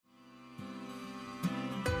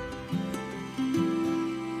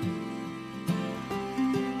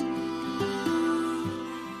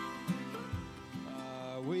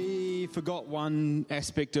forgot one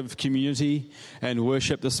aspect of community and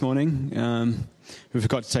worship this morning. We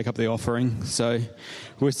forgot to take up the offering. So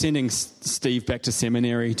we're sending Steve back to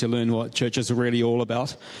seminary to learn what church is really all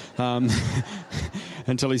about.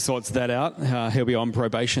 Until he sorts that out, he'll be on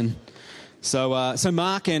probation. So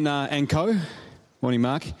Mark and Co. Morning,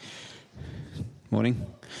 Mark. Morning.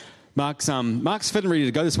 Mark's fit and ready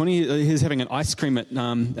to go this morning. He's having an ice cream at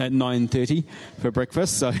 9:30 for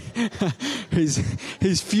breakfast, so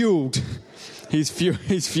he's fueled. He's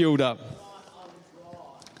fueled up.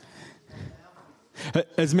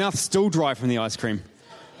 His mouth's still dry from the ice cream.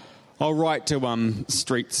 I'll write to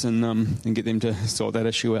Streets and get them to sort that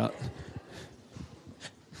issue out.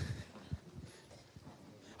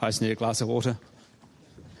 I just need a glass of water.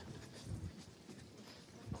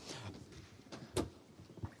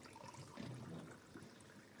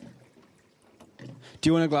 Do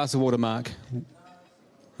you want a glass of water, Mark?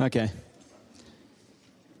 Okay.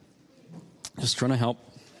 Just trying to help.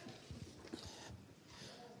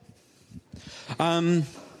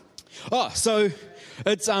 So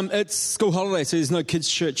it's school holiday, so there's no kids'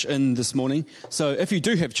 church in this morning. So if you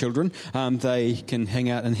do have children, they can hang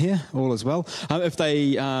out in here, all as well. If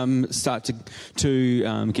they start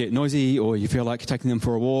to get noisy, or you feel like taking them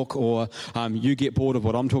for a walk, or you get bored of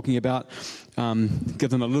what I'm talking about, give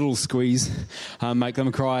them a little squeeze, make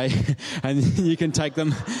them cry, and you can take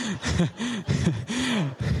them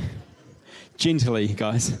gently,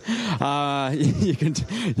 guys.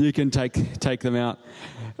 You can take them out.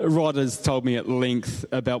 Rod has told me at length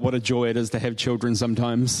about what a joy it is to have children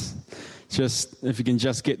sometimes. Just if you can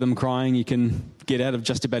just get them crying, you can get out of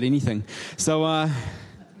just about anything. So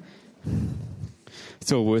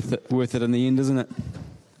it's all worth it in the end, isn't it?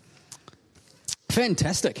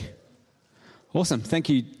 Fantastic. Awesome. Thank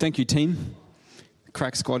you, team.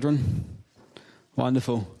 Crack Squadron.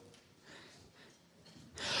 Wonderful.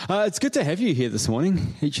 It's good to have you here this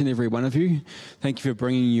morning, each and every one of you. Thank you for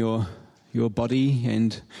bringing your body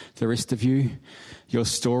and the rest of you, your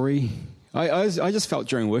story. I just felt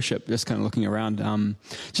during worship, just kind of looking around,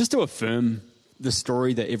 just to affirm the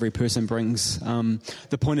story that every person brings,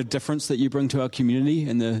 the point of difference that you bring to our community,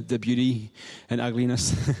 and the beauty and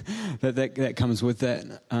ugliness that comes with that,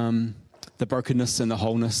 the brokenness and the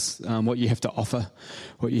wholeness, what you have to offer,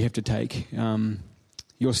 what you have to take.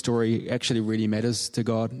 Your story actually really matters to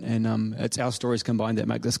God, and it's our stories combined that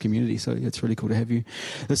make this community, so it's really cool to have you.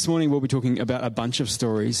 This morning we'll be talking about a bunch of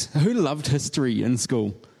stories. Who loved history in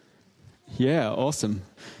school? Yeah, awesome.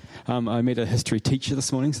 I met a history teacher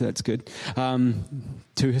this morning, so that's good.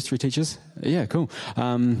 2 history teachers? Yeah, cool.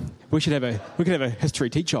 We could have a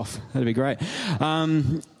history teach-off. That'd be great.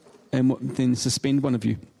 And then suspend one of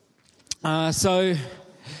you. So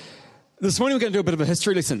this morning we're going to do a bit of a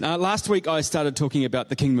history lesson. Last week I started talking about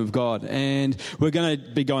the Kingdom of God, and we're going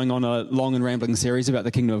to be going on a long and rambling series about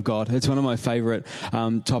the Kingdom of God. It's one of my favourite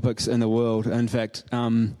topics in the world. In fact,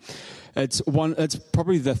 it's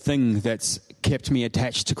probably the thing that's kept me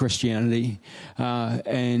attached to Christianity,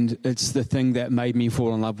 and it's the thing that made me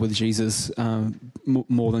fall in love with Jesus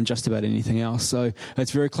more than just about anything else. So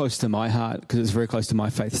it's very close to my heart because it's very close to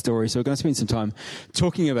my faith story. So we're going to spend some time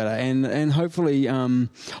talking about it, and hopefully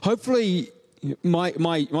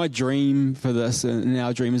my dream for this, and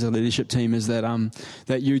our dream as a leadership team, is that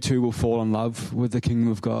that you too will fall in love with the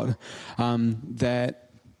Kingdom of God, that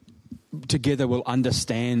together we'll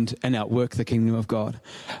understand and outwork the Kingdom of God.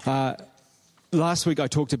 Last week I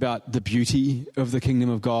talked about the beauty of the Kingdom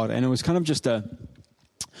of God, and it was kind of just an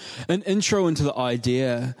intro into the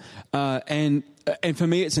idea, and for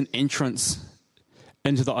me it's an entrance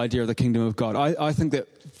into the idea of the Kingdom of God. I think that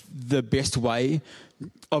the best way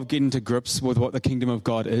of getting to grips with what the Kingdom of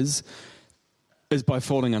God is by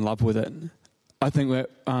falling in love with it. I think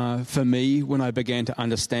that for me, when I began to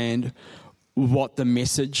understand what the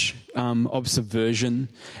message of subversion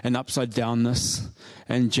and upside downness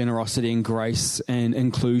and generosity and grace and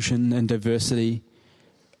inclusion and diversity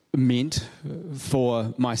meant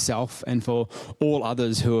for myself and for all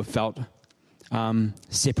others who have felt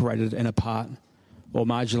separated and apart or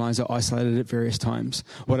marginalized or isolated at various times,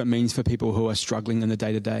 what it means for people who are struggling in the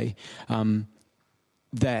day-to-day,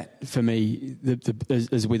 that, for me,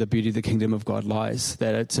 is where the beauty of the Kingdom of God lies,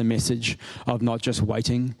 that it's a message of not just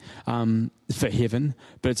waiting for heaven,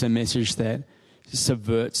 but it's a message that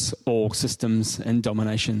subverts all systems and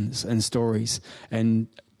dominations and stories and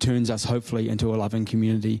turns us, hopefully, into a loving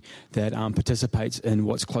community that participates in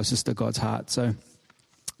what's closest to God's heart. So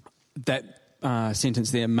that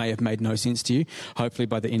sentence there may have made no sense to you. Hopefully,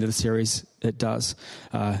 by the end of the series, it does.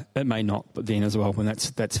 It may not, but then as well, when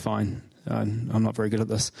that's fine. I'm not very good at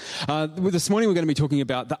this. This morning we're going to be talking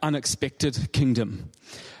about the unexpected kingdom.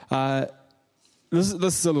 This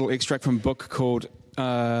is a little extract from a book called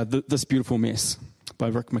This Beautiful Mess by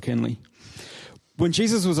Rick McKinley. When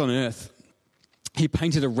Jesus was on earth, he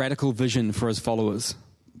painted a radical vision for his followers.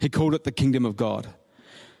 He called it the kingdom of God.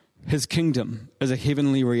 His kingdom is a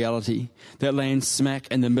heavenly reality that lands smack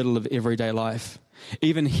in the middle of everyday life.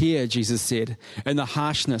 Even here, Jesus said, in the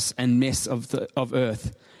harshness and mess of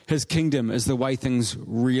earth, his kingdom is the way things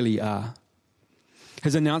really are.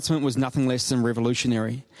 His announcement was nothing less than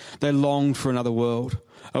revolutionary. They longed for another world,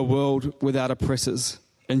 a world without oppressors,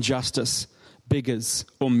 injustice, beggars,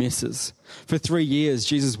 or messes. For 3 years,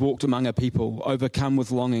 Jesus walked among a people, overcome with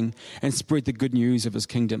longing, and spread the good news of his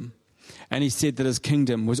kingdom. And he said that his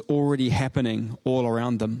kingdom was already happening all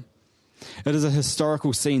around them. It is a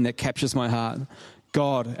historical scene that captures my heart.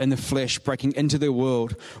 God and the flesh breaking into their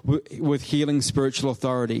world with healing spiritual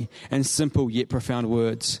authority and simple yet profound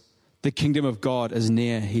words. The kingdom of God is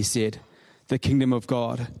near, he said. The kingdom of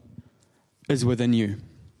God is within you.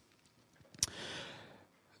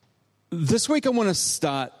 This week I want to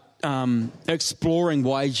start exploring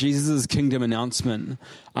why Jesus' kingdom announcement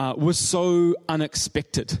was so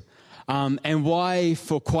unexpected and why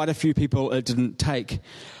for quite a few people it didn't take,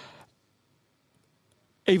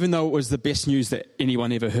 even though it was the best news that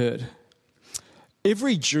anyone ever heard.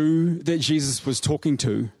 Every Jew that Jesus was talking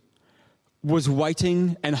to was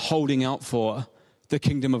waiting and holding out for the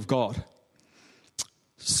kingdom of God.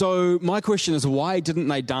 So my question is, why didn't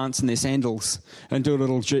they dance in their sandals and do a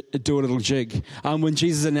little jig when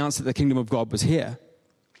Jesus announced that the kingdom of God was here?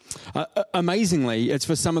 Amazingly, it's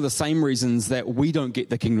for some of the same reasons that we don't get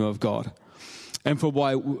the kingdom of God, and for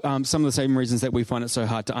why some of the same reasons that we find it so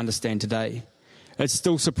hard to understand today. It's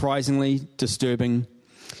still surprisingly disturbing.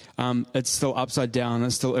 It's still upside down.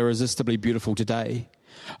 It's still irresistibly beautiful today.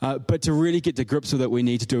 But to really get to grips with it, we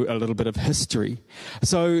need to do a little bit of history.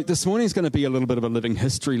 So this morning is going to be a little bit of a living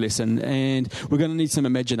history lesson, and we're going to need some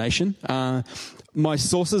imagination. My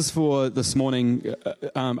sources for this morning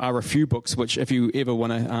are a few books, which if you ever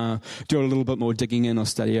want to do a little bit more digging in or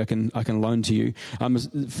study, I can loan to you.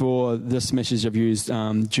 For this message, I've used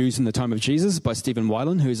Jews in the Time of Jesus by Stephen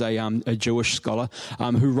Weiland, who's a Jewish scholar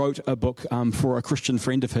who wrote a book for a Christian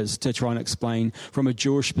friend of his to try and explain from a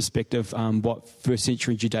Jewish perspective what first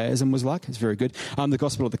century Judaism was like. It's very good. The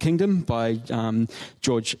Gospel of the Kingdom by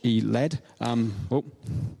George E. Ladd.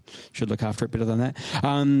 Should look after it better than that.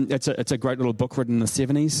 It's a great little book written in the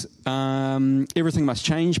 70s. Everything Must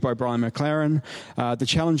Change by Brian McLaren. The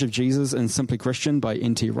Challenge of Jesus and Simply Christian by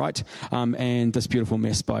N.T. Wright. And This Beautiful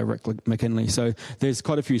Mess by Rick McKinley. So there's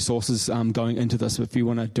quite a few sources going into this. If you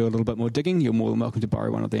want to do a little bit more digging, you're more than welcome to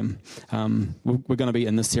borrow one of them. We're going to be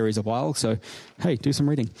in this series a while, so hey, do some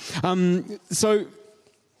reading. So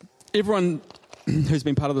everyone who's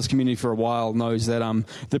been part of this community for a while knows that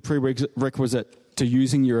the prerequisite to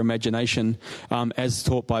using your imagination, as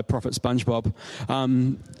taught by Prophet SpongeBob,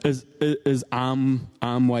 is arm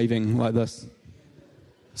waving like this.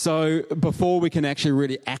 So before we can actually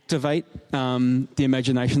really activate the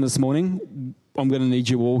imagination this morning, I'm going to need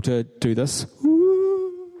you all to do this.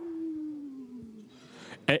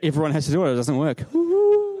 Everyone has to do it. It doesn't work.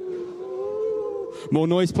 More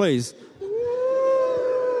noise, please.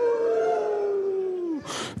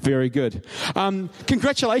 Very good.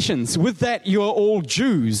 Congratulations. With that, you are all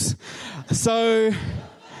Jews. So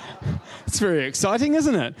it's very exciting,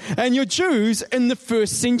 isn't it? And you're Jews in the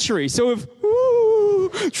first century. So we've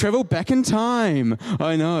traveled back in time.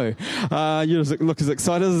 I know. You look as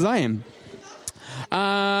excited as I am.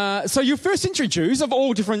 So you're first century Jews of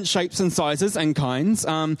all different shapes and sizes and kinds.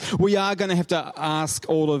 We are going to have to ask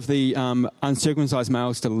all of the uncircumcised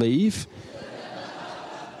males to leave.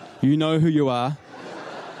 You know who you are.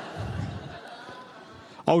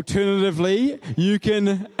 Alternatively, you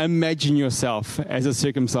can imagine yourself as a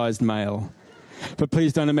circumcised male. But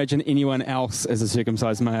please don't imagine anyone else as a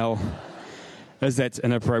circumcised male, as that's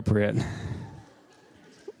inappropriate.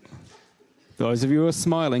 Those of you who are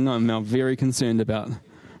smiling, I'm now very concerned about.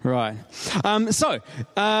 Right. So,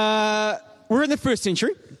 we're in the first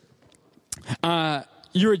century.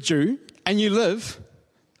 You're a Jew, and you live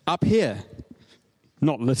up here.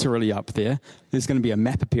 Not literally up there. There's going to be a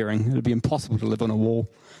map appearing. It'll be impossible to live on a wall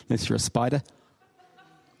unless you're a spider.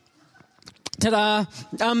 Ta-da!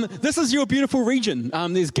 This is your beautiful region.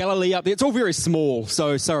 There's Galilee up there. It's all very small,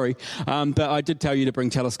 so sorry. But I did tell you to bring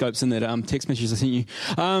telescopes in that text message I sent you.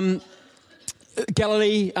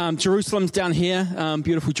 Galilee, Jerusalem's down here,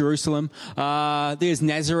 beautiful Jerusalem. There's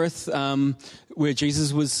Nazareth, where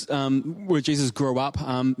Jesus grew up.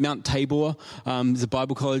 Mount Tabor, there's a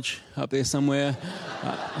Bible college up there somewhere.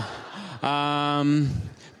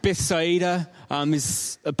 Bethsaida,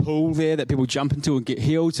 there's a pool there that people jump into and get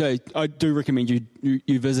healed. So I do recommend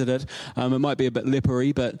you visit it. It might be a bit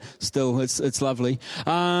leathery, but still, it's lovely.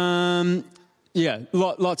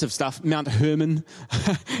 Lots of stuff. Mount Hermon,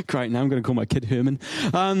 great name. I'm going to call my kid Herman.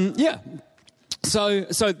 So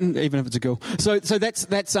even if it's a girl, so that's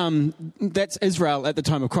Israel at the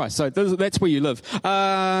time of Christ. So that's where you live.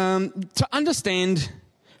 To understand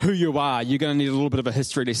who you are, you're going to need a little bit of a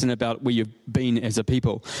history lesson about where you've been as a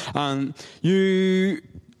people. You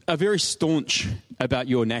are very staunch about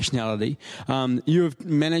your nationality. You have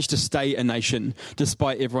managed to stay a nation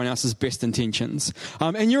despite everyone else's best intentions,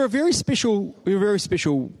 and you're a very special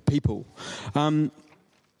people.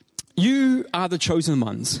 You are the chosen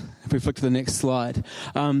ones. If we flick to the next slide,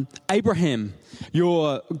 Abraham,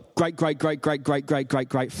 your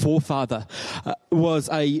great forefather, was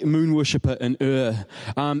a moon worshipper in Ur,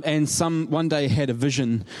 and one day had a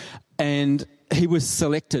vision, and he was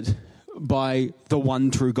selected by the one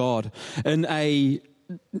true God in a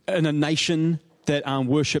nation that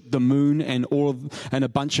worshipped the moon and a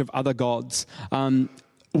bunch of other gods.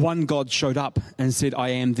 One God showed up and said, I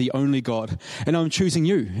am the only God, and I'm choosing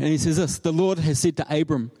you. And he says this, the Lord has said to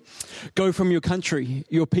Abram, go from your country,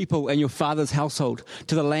 your people, and your father's household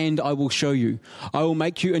to the land I will show you. I will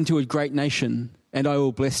make you into a great nation, and I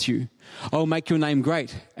will bless you. I will make your name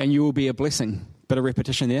great, and you will be a blessing. Bit of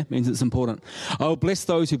repetition there means it's important. I will bless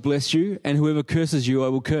those who bless you, and whoever curses you, I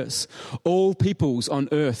will curse. All peoples on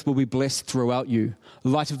earth will be blessed throughout you.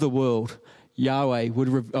 Light of the world, Yahweh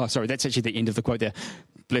would... that's actually the end of the quote there.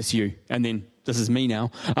 Bless you. And then, this is me now.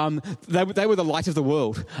 They were the light of the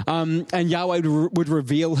world. And Yahweh would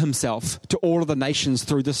reveal himself to all of the nations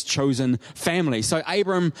through this chosen family. So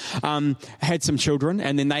Abram had some children,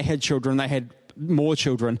 and then they had children. They had more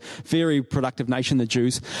children. Very productive nation, the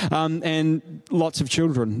Jews. And lots of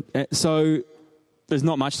children. So there's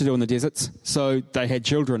not much to do in the deserts, so they had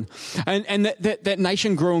children. And that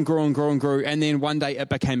nation grew and grew and grew and grew, and then one day it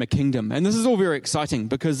became a kingdom. And this is all very exciting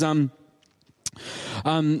because...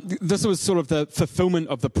 this was sort of the fulfillment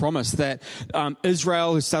of the promise that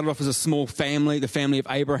Israel, who started off as a small family, the family of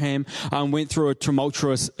Abraham, went through a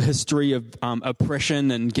tumultuous history of oppression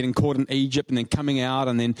and getting caught in Egypt and then coming out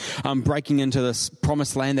and then breaking into this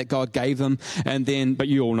promised land that God gave them. And then, but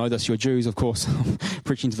you all know this, you're Jews, of course,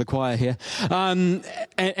 preaching to the choir here. And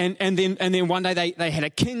then one day they had a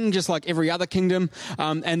king just like every other kingdom.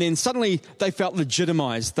 And then suddenly they felt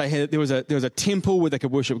legitimized. There was a temple where they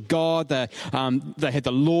could worship God. They had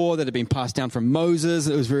the law that had been passed down from Moses.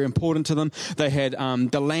 It was very important to them. They had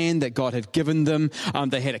the land that God had given them.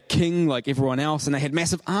 They had a king like everyone else, and they had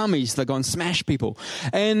massive armies that go and smash people.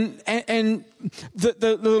 And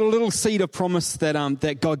the little seed of promise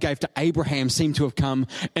that God gave to Abraham seemed to have come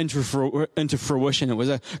into fruition. It was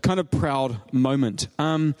a kind of proud moment.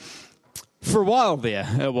 For a while there,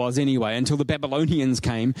 it was anyway, until the Babylonians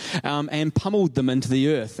came and pummeled them into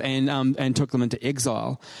the earth and took them into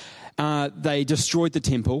exile. They destroyed the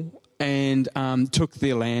temple and took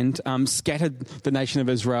their land, scattered the nation of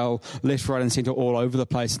Israel left, right, and centre all over the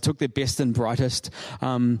place, took their best and brightest,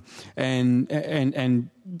 and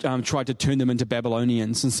tried to turn them into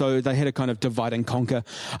Babylonians. And so they had a kind of divide and conquer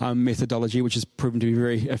methodology, which has proven to be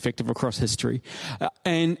very effective across history.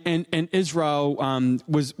 And Israel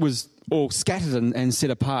was all scattered and set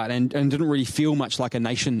apart and didn't really feel much like a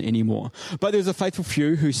nation anymore. But there was a faithful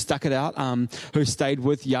few who stuck it out, who stayed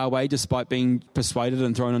with Yahweh despite being persuaded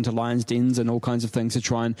and thrown into lions' dens and all kinds of things to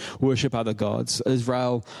try and worship other gods.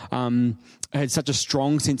 Israel had such a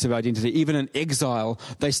strong sense of identity. Even in exile,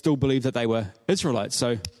 they still believed that they were Israelites.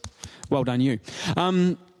 So, well done you.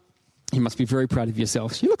 You must be very proud of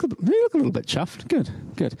yourselves. You look a little bit chuffed. Good.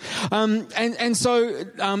 And so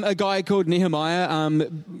a guy called Nehemiah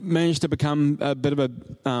managed to become a bit of a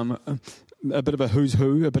who's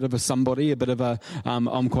who, a bit of a somebody, a bit of a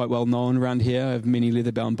I'm quite well known around here. I have many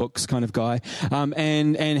leather-bound books kind of guy,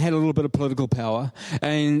 and had a little bit of political power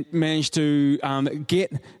and managed to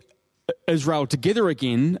get Israel together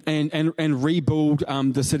again and rebuild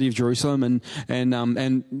the city of Jerusalem and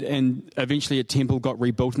eventually a temple got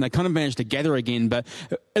rebuilt and they kind of managed to gather again, but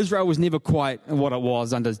Israel was never quite what it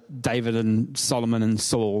was under David and Solomon and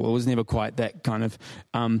Saul. It was never quite that kind of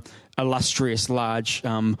illustrious, large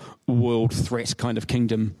world threat kind of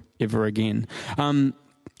kingdom ever again.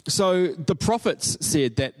 So the prophets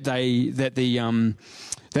said that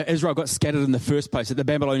Israel got scattered in the first place, that the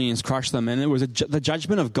Babylonians crushed them, and it was the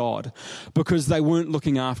judgment of God because they weren't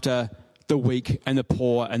looking after the weak and the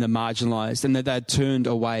poor and the marginalized, and that they had turned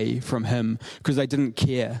away from him because they didn't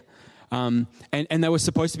care And they were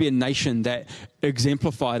supposed to be a nation that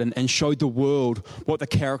exemplified and showed the world what the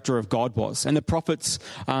character of God was. And the prophets,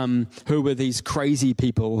 who were these crazy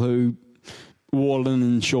people who wore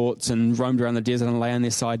linen shorts and roamed around the desert and lay on their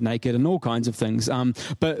side naked and all kinds of things.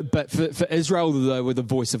 But for Israel, they were the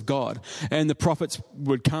voice of God. And the prophets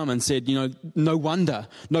would come and said, no wonder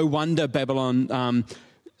Babylon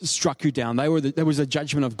struck you down. There was a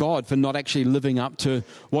judgment of God for not actually living up to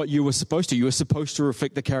what you were supposed to. You were supposed to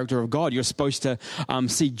reflect the character of God. You're supposed to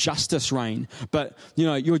see justice reign. But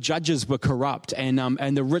your judges were corrupt, and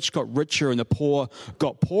the rich got richer and the poor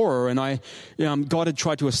got poorer. And God had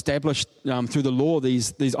tried to establish through the law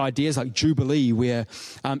these ideas like Jubilee, where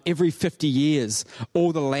every 50 years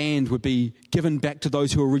all the land would be given back to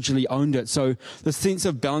those who originally owned it. So the sense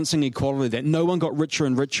of balancing equality, that no one got richer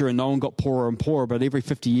and richer and no one got poorer and poorer, but every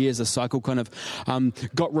 50 years the cycle kind of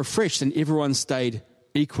got refreshed and everyone stayed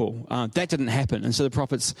equal. That didn't happen, and so the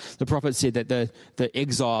prophets said that the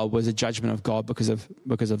exile was a judgment of God because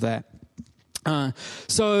of that.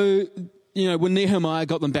 So when Nehemiah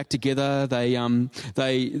got them back together, they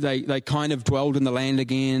kind of dwelled in the land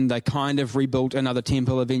again. They kind of rebuilt another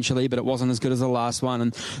temple eventually, but it wasn't as good as the last one.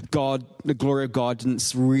 And the glory of God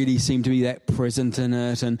didn't really seem to be that present in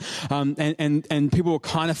it. And people were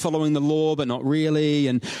kind of following the law, but not really.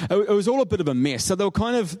 And it was all a bit of a mess. So they were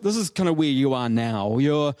this is kind of where you are now.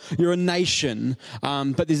 You're a nation,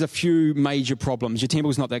 but there's a few major problems. Your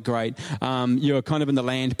temple's not that great. You're kind of in the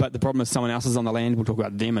land, but the problem is someone else is on the land. We'll talk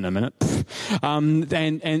about them in a minute.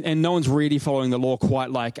 And no one's really following the law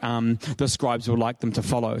quite like the scribes would like them to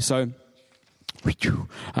follow. So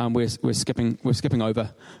we're skipping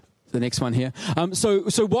over the next one here.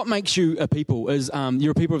 So what makes you a people is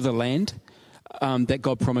you're a people of the land that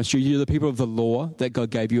God promised you. You're the people of the law that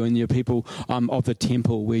God gave you, and you're people of the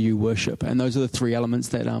temple where you worship. And those are the three elements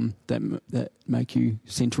that make you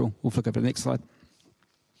central. We'll flick over to the next slide.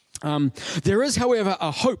 There is, however,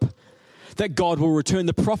 a hope that God will return.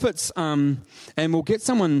 The prophets, and we'll get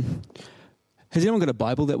someone. Has anyone got a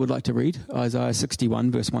Bible that would like to read Isaiah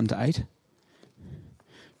 61, verse 1 to 8?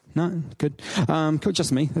 No? Good. Cool,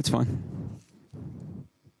 just me. That's fine.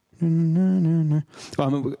 No.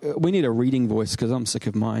 We need a reading voice because I'm sick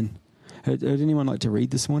of mine. Would anyone like to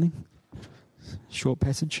read this morning? Short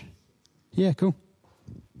passage? Yeah, cool.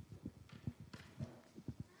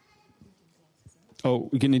 Oh,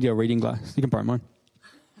 you can need your reading glass. You can borrow mine.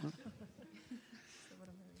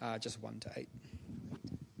 Just 1 to 8.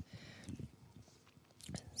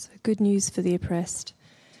 So, good news for the oppressed.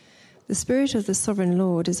 The Spirit of the Sovereign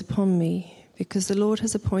Lord is upon me, because the Lord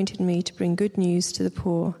has appointed me to bring good news to the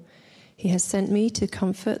poor. He has sent me to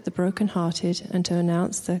comfort the brokenhearted and to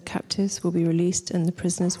announce the captives will be released and the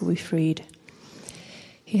prisoners will be freed.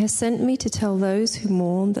 He has sent me to tell those who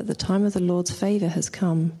mourn that the time of the Lord's favour has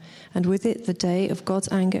come, and with it the day of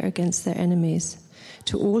God's anger against their enemies.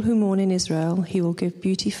 To all who mourn in Israel, he will give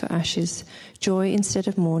beauty for ashes, joy instead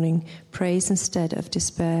of mourning, praise instead of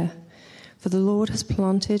despair. For the Lord has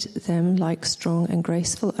planted them like strong and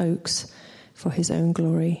graceful oaks for his own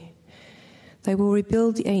glory. They will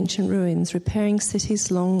rebuild the ancient ruins, repairing cities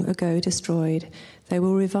long ago destroyed. They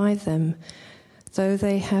will revive them, though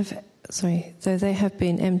they have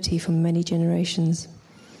been empty for many generations.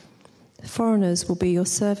 Foreigners will be your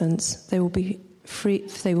servants. They will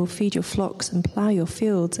feed your flocks and plough your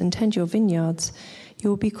fields and tend your vineyards. You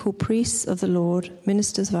will be called priests of the Lord,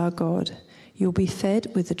 ministers of our God. You will be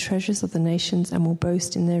fed with the treasures of the nations and will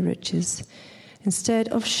boast in their riches. Instead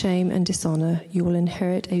of shame and dishonor, you will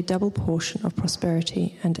inherit a double portion of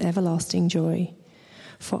prosperity and everlasting joy.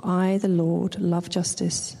 For I, the Lord, love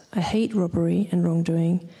justice. I hate robbery and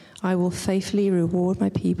wrongdoing. I will faithfully reward my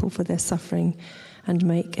people for their suffering and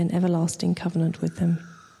make an everlasting covenant with them.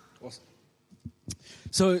 Awesome.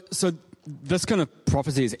 So this kind of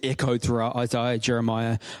prophecy is echoed throughout Isaiah,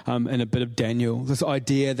 Jeremiah, and a bit of Daniel. This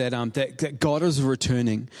idea that God is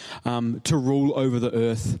returning to rule over the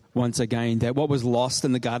earth once again. That what was lost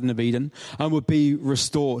in the Garden of Eden would be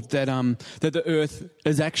restored. That the earth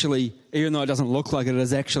is actually, even though it doesn't look like it,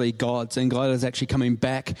 is actually God's, and God is actually coming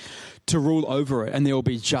back to rule over it. And there will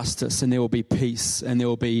be justice, and there will be peace, and there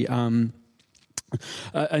will be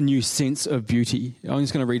a new sense of beauty. I'm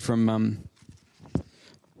just going to read from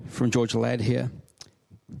George Ladd here.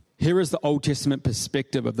 Here is the Old Testament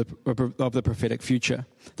perspective of the prophetic future.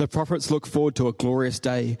 The prophets look forward to a glorious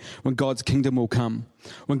day when God's kingdom will come,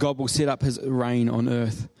 when God will set up his reign on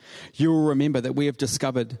earth. You will remember that we have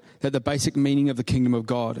discovered that the basic meaning of the kingdom of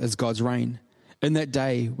God is God's reign. In that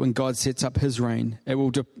day, when God sets up his reign, it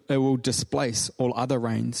will displace all other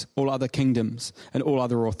reigns, all other kingdoms, and all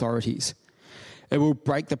other authorities. It will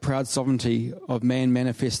break the proud sovereignty of man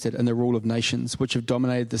manifested in the rule of nations, which have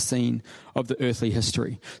dominated the scene of the earthly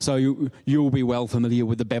history. So you will be well familiar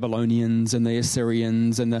with the Babylonians and the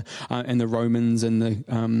Assyrians and the Romans and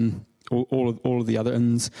the all of the other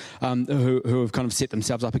who have kind of set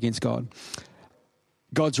themselves up against God.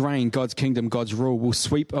 God's reign, God's kingdom, God's rule will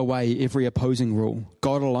sweep away every opposing rule.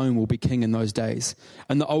 God alone will be king in those days.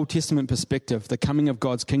 In the Old Testament perspective, the coming of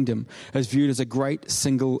God's kingdom is viewed as a great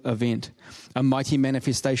single event, a mighty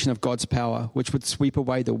manifestation of God's power, which would sweep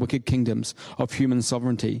away the wicked kingdoms of human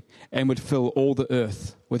sovereignty and would fill all the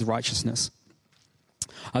earth with righteousness.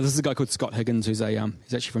 This is a guy called Scott Higgins, who's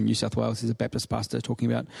he's actually from New South Wales. He's a Baptist pastor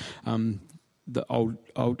talking about the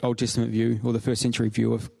Old Testament view, or the first century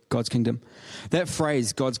view of God's kingdom. That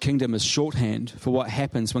phrase, God's kingdom, is shorthand for what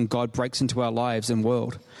happens when God breaks into our lives and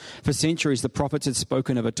world. For centuries, the prophets had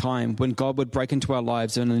spoken of a time when God would break into our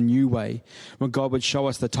lives in a new way, when God would show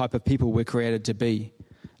us the type of people we're created to be.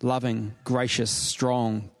 Loving, gracious,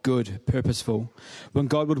 strong, good, purposeful. When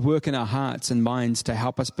God would work in our hearts and minds to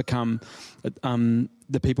help us become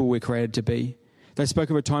the people we're created to be. They spoke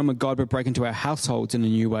of a time when God would break into our households in a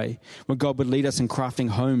new way, when God would lead us in crafting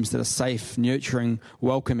homes that are safe, nurturing,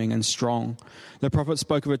 welcoming, and strong. The prophets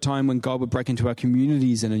spoke of a time when God would break into our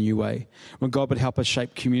communities in a new way, when God would help us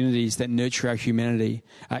shape communities that nurture our humanity,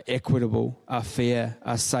 are equitable, are fair,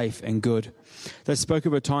 are safe, and good. They spoke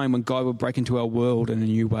of a time when God would break into our world in a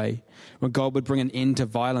new way, when God would bring an end to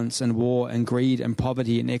violence and war and greed and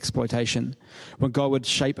poverty and exploitation, when God would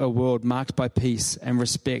shape a world marked by peace and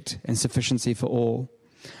respect and sufficiency for all.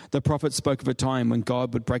 The prophets spoke of a time when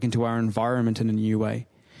God would break into our environment in a new way,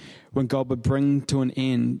 when God would bring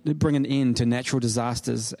an end to natural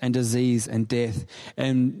disasters and disease and death.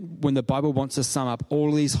 And when the Bible wants to sum up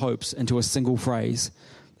all these hopes into a single phrase,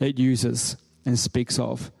 it uses and speaks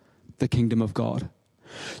of the kingdom of God.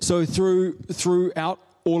 So throughout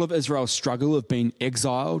all of Israel's struggle of being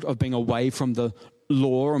exiled, of being away from the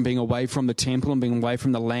law and being away from the temple and being away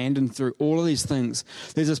from the land, and through all of these things,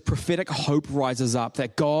 there's this prophetic hope rises up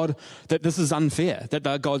that this is unfair, that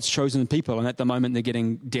they're God's chosen people, and at the moment they're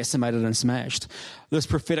getting decimated and smashed. This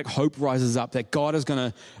prophetic hope rises up that God is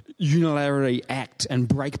going to unilaterally act and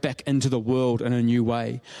break back into the world in a new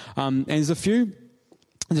way. And there's a few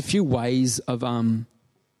ways of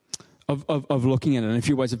looking at it, and a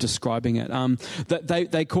few ways of describing it.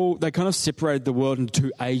 That they kind of separated the world into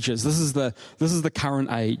two ages. This is the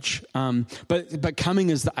current age, but coming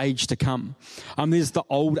is the age to come. There's the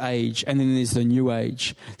old age, and then there's the new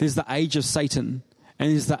age. There's the age of Satan,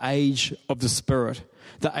 and there's the age of the Spirit,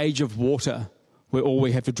 the age of water, where all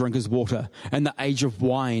we have to drink is water, and the age of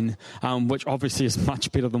wine, which obviously is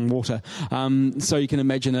much better than water. So you can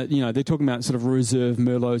imagine it, they're talking about sort of Reserve,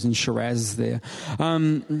 Merlots and Shirazes there,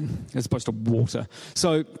 as opposed to water.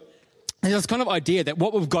 So there's this kind of idea that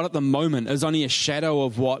what we've got at the moment is only a shadow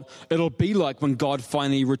of what it'll be like when God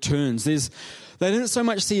finally returns. They didn't so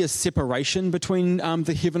much see a separation between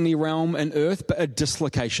the heavenly realm and earth, but a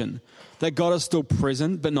dislocation. That God is still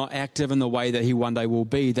present, but not active in the way that he one day will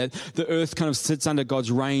be. That the earth kind of sits under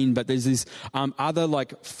God's reign, but there's these other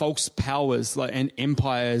false powers and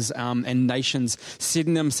empires and nations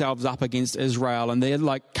setting themselves up against Israel, and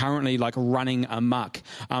they're currently running amok,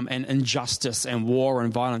 and injustice and war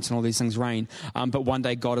and violence and all these things reign. But one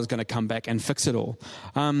day God is going to come back and fix it all.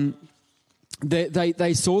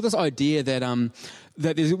 They saw this idea that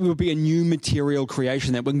there will be a new material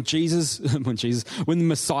creation, that when the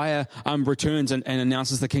Messiah returns and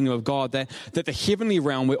announces the kingdom of God, that the heavenly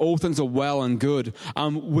realm, where all things are well and good,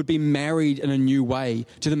 would be married in a new way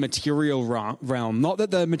to the material realm. Not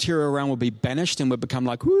that the material realm will be banished and would become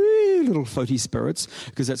little floaty spirits,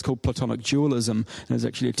 because that's called Platonic dualism, and it's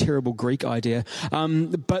actually a terrible Greek idea.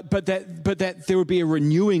 But that there would be a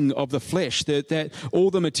renewing of the flesh, that all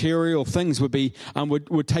the material things would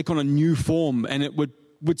take on a new form, and it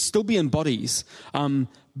would still be in bodies,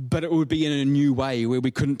 but it would be in a new way where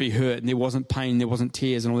we couldn't be hurt and there wasn't pain, there wasn't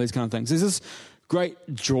tears and all these kind of things. There's this great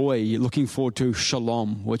joy looking forward to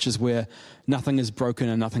shalom, which is where nothing is broken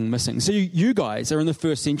and nothing missing. So you guys are in the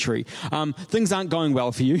first century. Things aren't going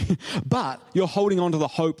well for you, but you're holding on to the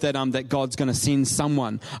hope that God's going to send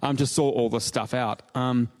someone to sort all this stuff out.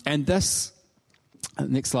 And this...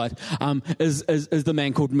 Next slide, is the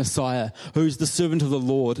man called Messiah, who's the servant of the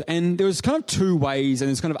Lord. And there was kind of two ways, and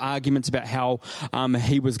there's kind of arguments about how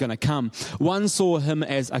he was going to come. One saw him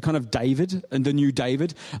as a kind of David, the new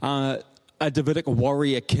David, a Davidic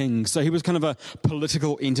warrior king. So he was kind of a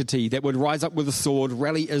political entity that would rise up with a sword,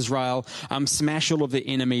 rally Israel, smash all of their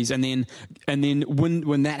enemies, and then then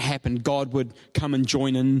when that happened, God would come and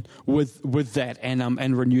join in with that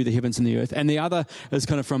and renew the heavens and the earth. And the other is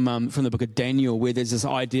kind of from the book of Daniel, where there's this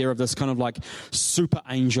idea of this kind of like super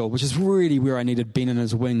angel, which is really where I needed Ben and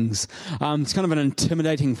his wings. It's kind of an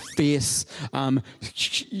intimidating, fierce,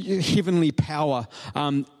 heavenly power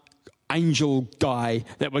angel guy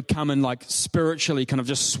that would come and like spiritually kind of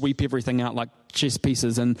just sweep everything out like chess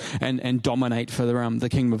pieces and dominate for the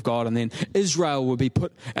kingdom of God. And then Israel would be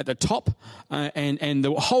put at the top and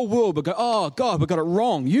the whole world would go, oh God, we got it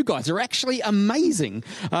wrong. You guys are actually amazing.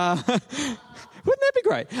 Wouldn't that be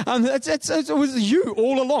great? It was you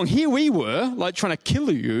all along. Here we were, like trying to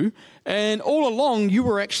kill you, and all along you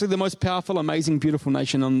were actually the most powerful, amazing, beautiful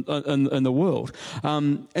nation in the world.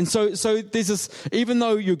 And so there's this. Even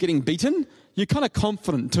though you're getting beaten, you're kind of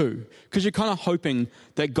confident too, because you're kind of hoping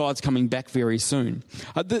that God's coming back very soon.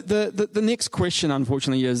 The next question,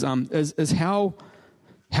 unfortunately, is how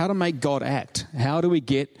to make God act. How do we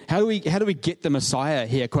get the Messiah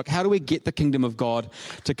here quick? How do we get the kingdom of God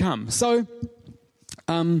to come? So.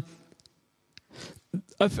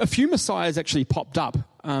 A few messiahs actually popped up.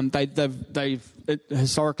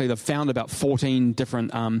 Historically they've found about 14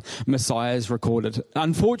 different messiahs recorded.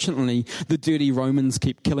 Unfortunately, the dirty Romans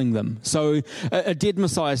keep killing them. So a dead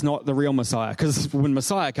messiah is not the real messiah, because when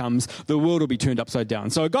Messiah comes, the world will be turned upside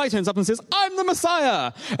down. So a guy turns up and says, "I'm the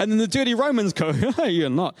Messiah," and then the dirty Romans go, "Oh,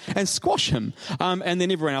 you're not," and squash him. And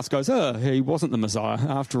then everyone else goes, "Oh, he wasn't the Messiah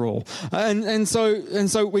after all." And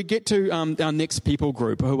so we get to our next people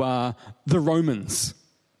group, who are the Romans.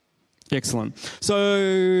 Excellent.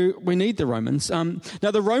 So we need the Romans.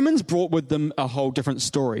 Now, the Romans brought with them a whole different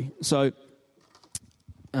story. So,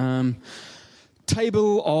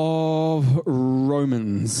 Table of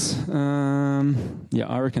Romans. Yeah,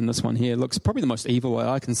 I reckon this one here looks probably the most evil way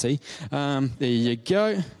I can see. There you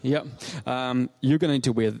go. Yep. You're going to need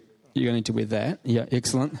to wear that. Yeah.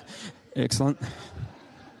 Excellent. Excellent.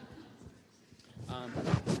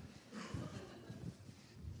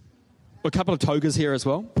 A couple of togas here as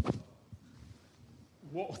well.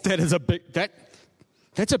 Whoa, that is a big.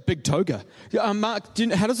 That's a big toga. Mark,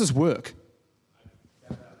 how does this work?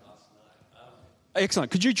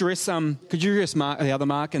 Excellent. Could you dress Mark, the other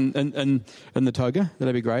Mark, in the toga?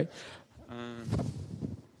 That'd be great.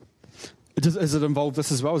 Does it involve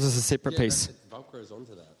this as well? Is this a separate piece? It velcros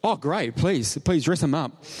onto that. Oh, great! Please dress him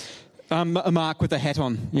up. A Mark with a hat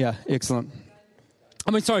on. Yeah, excellent.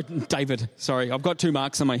 I mean, sorry, David. Sorry, I've got two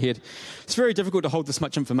Marks in my head. It's very difficult to hold this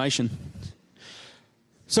much information.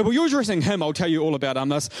 So while you're dressing him, I'll tell you all about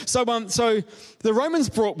this. So the Romans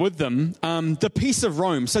brought with them the peace of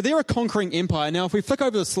Rome. So they're a conquering empire. Now, if we flick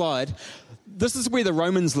over the slide, this is where the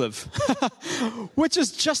Romans live, which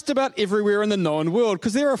is just about everywhere in the known world,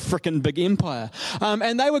 because they're a frickin' big empire.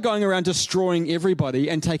 And they were going around destroying everybody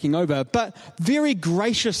and taking over. But very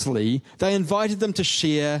graciously, they invited them to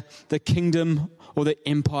share the kingdom or the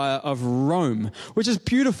empire of Rome, which is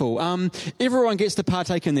beautiful. Everyone gets to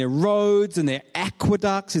partake in their roads and their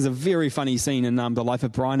aqueducts. There's a very funny scene in The Life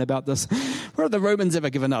of Brian about this. What have the Romans ever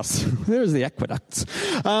given us? There's the aqueducts.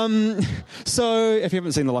 So if you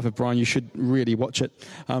haven't seen The Life of Brian, you should really watch it,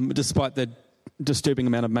 despite the disturbing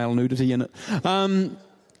amount of male nudity in it.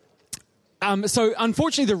 So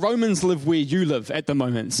unfortunately, the Romans live where you live at the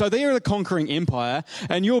moment. So they are the conquering empire,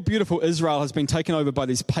 and your beautiful Israel has been taken over by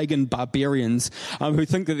these pagan barbarians who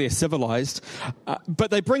think that they're civilized. But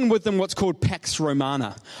they bring with them what's called Pax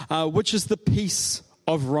Romana, which is the peace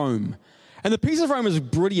of Rome. And the peace of Rome is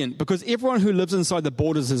brilliant because everyone who lives inside the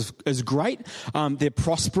borders is great. They're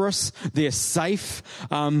prosperous. They're safe.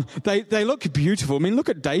 They look beautiful. I mean, look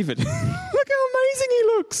at David. Look how amazing he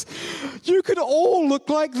looks. You could all look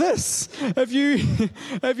like this if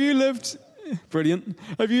you lived. Brilliant.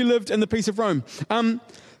 If you lived in the peace of Rome.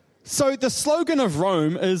 So the slogan of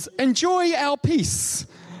Rome is "Enjoy our peace,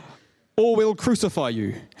 or we'll crucify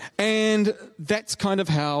you." And that's kind of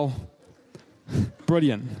how.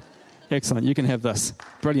 Brilliant. Excellent. You can have this.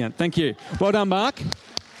 Brilliant. Thank you. Well done, Mark.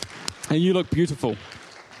 And you look beautiful.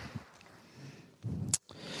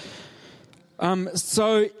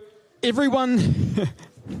 So everyone.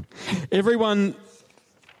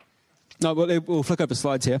 No, we'll flick over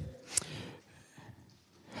slides here.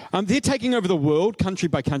 They're taking over the world, country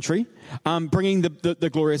by country, bringing the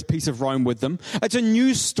glorious peace of Rome with them. It's a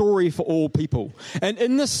new story for all people. And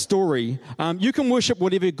in this story, you can worship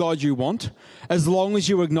whatever God you want, as long as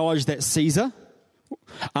you acknowledge that Caesar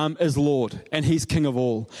is Lord, and he's king of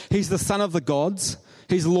all. He's the son of the gods.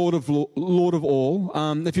 He's Lord of all.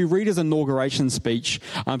 If you read his inauguration speech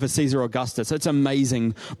for Caesar Augustus, it's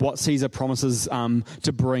amazing what Caesar promises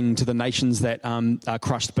to bring to the nations that are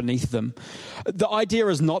crushed beneath them. The idea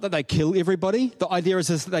is not that they kill everybody. The idea is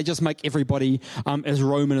that they just make everybody as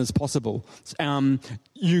Roman as possible.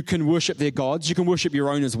 You can worship their gods. You can worship your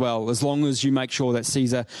own as well, as long as you make sure that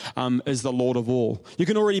Caesar is the Lord of all. You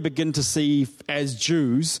can already begin to see, as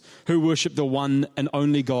Jews who worship the one and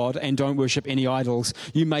only God and don't worship any idols,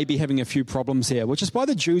 you may be having a few problems here, which is why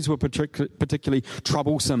the Jews were particularly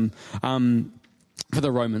troublesome for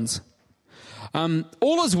the Romans.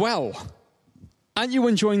 All is well. Aren't you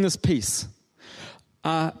enjoying this peace?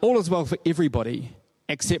 All is well for everybody,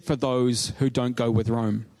 except for those who don't go with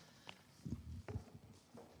Rome.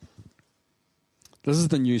 This is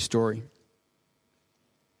the news story.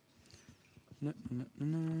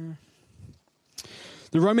 The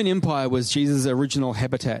Roman Empire was Jesus' original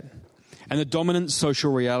habitat and the dominant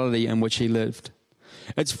social reality in which he lived.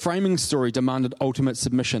 Its framing story demanded ultimate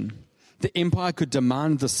submission. The empire could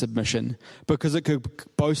demand this submission because it could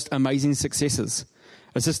boast amazing successes.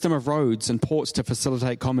 A system of roads and ports to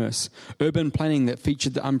facilitate commerce, urban planning that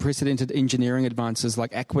featured the unprecedented engineering advances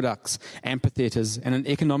like aqueducts, amphitheatres, and an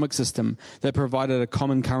economic system that provided a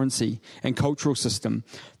common currency and cultural system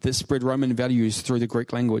that spread Roman values through the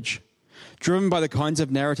Greek language. Driven by the kinds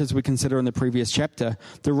of narratives we consider in the previous chapter,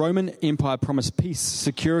 the Roman Empire promised peace,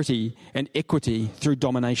 security, and equity through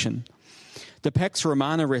domination. The Pax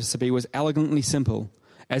Romana recipe was elegantly simple,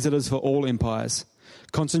 as it is for all empires.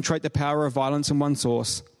 Concentrate the power of violence in one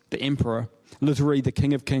source, the emperor, literally the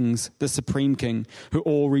king of kings, the supreme king, who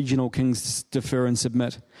all regional kings defer and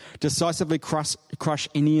submit. Decisively crush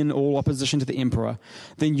any and all opposition to the emperor.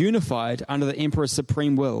 Then unified under the emperor's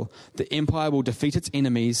supreme will, the empire will defeat its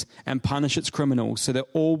enemies and punish its criminals so that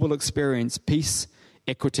all will experience peace,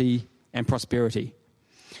 equity, and prosperity.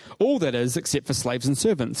 All that is, except for slaves and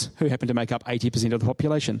servants, who happen to make up 80% of the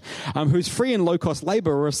population, whose free and low-cost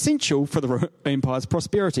labour were essential for the empire's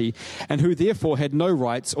prosperity, and who therefore had no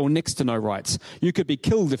rights or next to no rights. You could be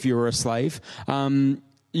killed if you were a slave.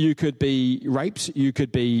 You could be raped. You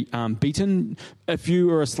could be beaten. If you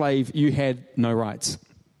were a slave, you had no rights.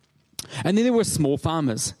 And then there were small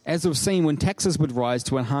farmers. As we've seen, when taxes would rise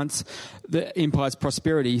to enhance the empire's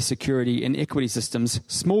prosperity, security, and equity systems,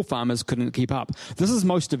 small farmers couldn't keep up. This is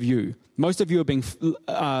most of you. Most of you are being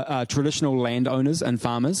traditional landowners and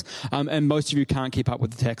farmers, and most of you can't keep up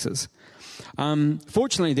with the taxes.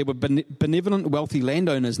 Fortunately, there were benevolent, wealthy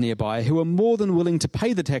landowners nearby who were more than willing to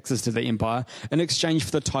pay the taxes to the empire in exchange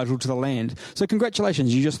for the title to the land. So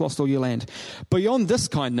congratulations, you just lost all your land. Beyond this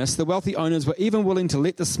kindness, the wealthy owners were even willing to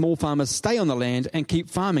let the small farmers stay on the land and keep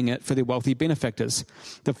farming it for their wealthy benefactors.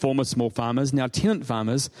 The former small farmers, now tenant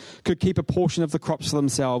farmers, could keep a portion of the crops for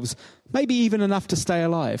themselves, maybe even enough to stay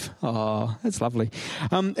alive. Oh, that's lovely.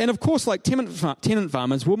 And of course, like tenant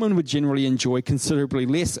farmers, women would generally enjoy considerably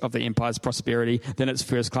less of the empire's prosperity than its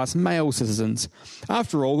first-class male citizens.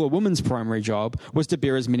 After all, a woman's primary job was to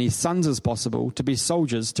bear as many sons as possible, to be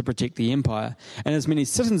soldiers to protect the empire, and as many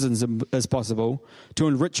citizens as possible to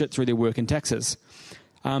enrich it through their work and taxes.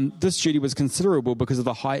 This duty was considerable because of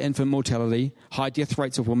the high infant mortality, high death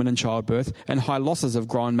rates of women in childbirth, and high losses of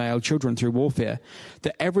grown male children through warfare.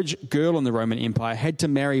 The average girl in the Roman Empire had to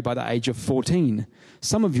marry by the age of 14.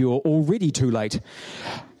 Some of you are already too late.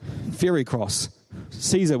 Very cross.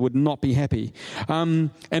 Caesar would not be happy.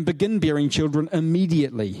 And begin bearing children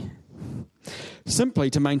immediately. Simply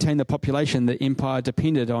to maintain the population, the empire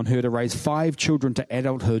depended on her to raise 5 children to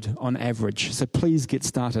adulthood on average. So please get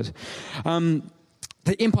started.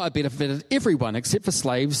 The empire benefited everyone except for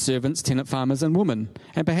slaves, servants, tenant farmers, and women.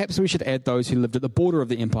 And perhaps we should add those who lived at the border of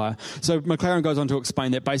the empire. So Maclaren goes on to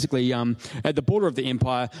explain that basically at the border of the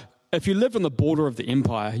empire, if you lived on the border of the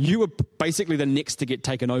empire, you were basically the next to get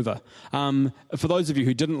taken over. For those of you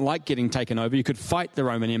who didn't like getting taken over, you could fight the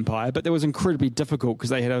Roman Empire, but that was incredibly difficult because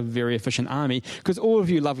they had a very efficient army, because all of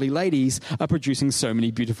you lovely ladies are producing so many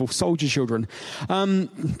beautiful soldier children.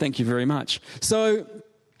 Thank you very much. So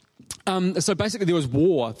basically there was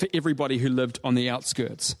war for everybody who lived on the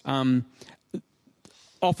outskirts.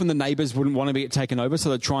 Often the neighbours wouldn't want to get taken over,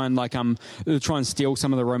 so they'd try and steal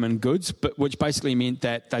some of the Roman goods, but which basically meant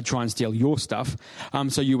that they'd try and steal your stuff,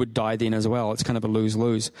 so you would die then as well. It's kind of a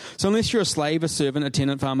lose-lose. So unless you're a slave, a servant, a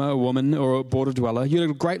tenant farmer, a woman, or a border dweller, you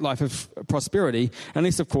had a great life of prosperity,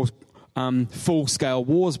 unless, of course, full-scale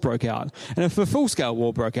wars broke out. And if a full-scale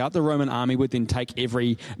war broke out, the Roman army would then take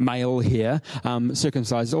every male here,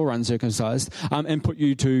 circumcised or uncircumcised, and put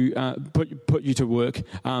you to work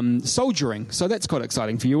soldiering. So that's quite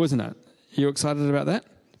exciting for you, isn't it? Are you excited about that?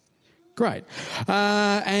 Great.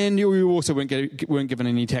 And you also weren't given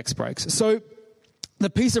any tax breaks. So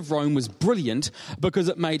the peace of Rome was brilliant because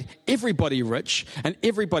it made everybody rich and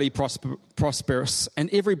everybody prosperous and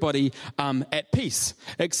everybody at peace,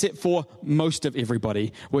 except for most of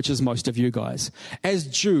everybody, which is most of you guys. As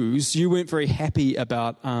Jews, you weren't very happy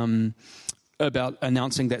about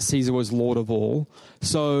announcing that Caesar was Lord of all.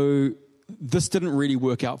 So this didn't really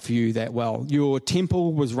work out for you that well. Your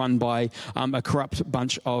temple was run by a corrupt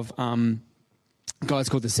bunch of guys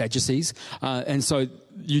called the Sadducees, and so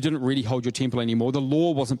you didn't really hold your temple anymore. The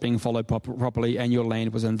law wasn't being followed properly, and your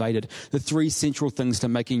land was invaded. The three central things to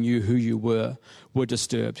making you who you were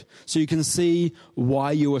disturbed. So you can see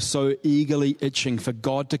why you were so eagerly itching for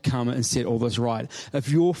God to come and set all this right. If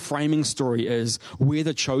your framing story is we're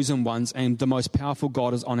the chosen ones and the most powerful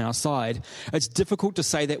God is on our side, it's difficult to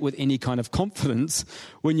say that with any kind of confidence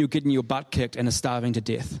when you're getting your butt kicked and are starving to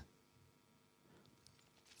death.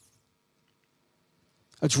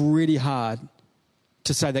 It's really hard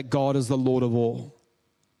to say that God is the Lord of all,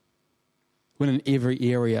 when in every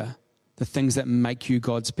area, the things that make you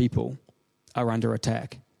God's people are under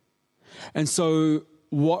attack. And so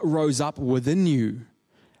what rose up within you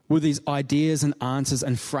were these ideas and answers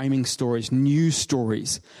and framing stories, new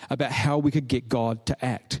stories about how we could get God to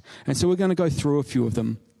act. And so we're going to go through a few of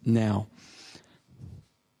them now.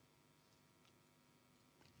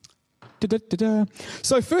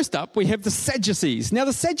 So first up, we have the Sadducees. Now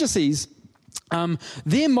the Sadducees,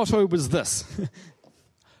 their motto was this.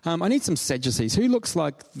 I need some Sadducees. Who looks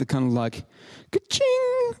like the kind of like,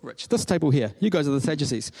 ka-ching, Rich? This table here. You guys are the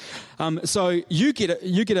Sadducees. So you can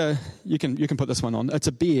put this one on. It's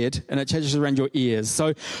a beard and it changes around your ears.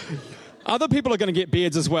 So other people are going to get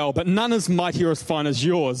beards as well, but none as mighty or as fine as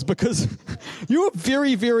yours because you're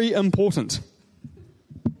very, very important.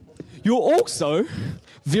 You're also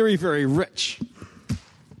very, very rich.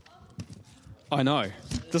 I know.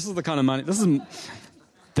 This is the kind of money.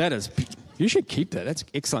 You should keep that. That's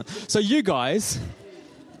excellent. So you guys,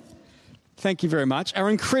 thank you very much, are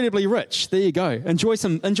incredibly rich. There you go. Enjoy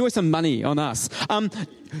some money on us.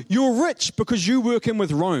 You're rich because you work in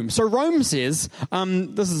with Rome. So Rome says,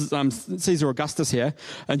 this is Caesar Augustus here,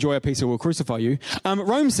 enjoy a piece or we'll crucify you.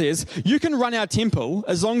 Rome says, you can run our temple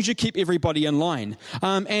as long as you keep everybody in line.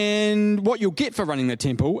 And what you'll get for running the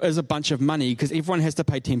temple is a bunch of money because everyone has to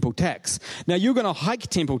pay temple tax. Now you're going to hike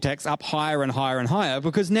temple tax up higher and higher and higher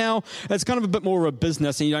because now it's kind of a bit more of a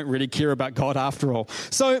business and you don't really care about God after all.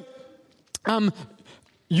 So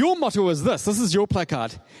your motto is this is your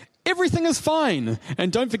placard. Everything is fine,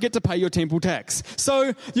 and don't forget to pay your temple tax.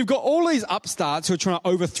 So you've got all these upstarts who are trying to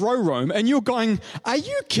overthrow Rome, and you're going, are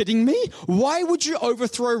you kidding me? Why would you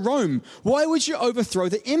overthrow Rome? Why would you overthrow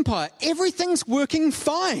the empire? Everything's working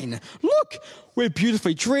fine. Look, we're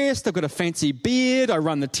beautifully dressed, I've got a fancy beard, I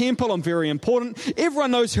run the temple, I'm very important,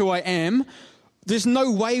 everyone knows who I am. There's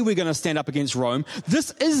no way we're going to stand up against Rome.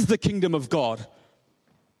 This is the kingdom of God.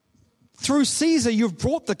 Through Caesar, you've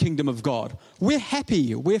brought the kingdom of God. We're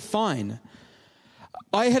happy. We're fine.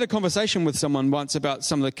 I had a conversation with someone once about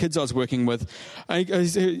some of the kids I was working with.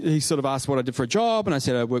 He sort of asked what I did for a job, and I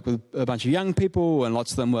said I work with a bunch of young people, and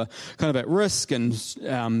lots of them were kind of at risk and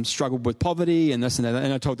struggled with poverty and this and that.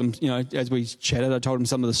 And I told them, as we chatted, I told them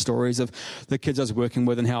some of the stories of the kids I was working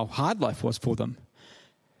with and how hard life was for them.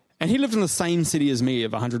 And he lived in the same city as me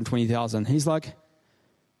of 120,000. He's like,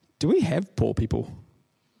 do we have poor people?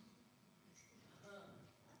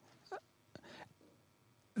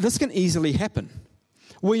 This can easily happen.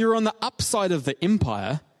 When you're on the upside of the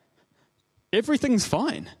empire, everything's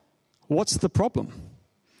fine. What's the problem?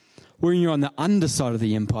 When you're on the underside of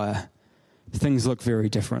the empire, things look very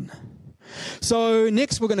different. So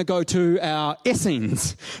next we're going to go to our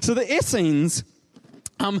Essenes. So the Essenes,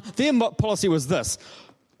 their policy was this.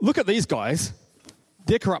 Look at these guys.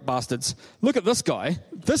 They're corrupt bastards. Look at this guy.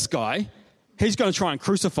 This guy, he's going to try and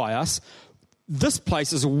crucify us. This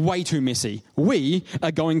place is way too messy. We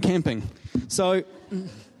are going camping. So,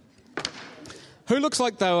 who looks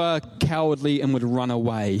like they were cowardly and would run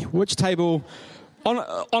away? Which table?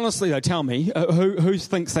 Honestly, though, tell me, who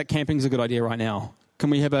thinks that camping's a good idea right now? Can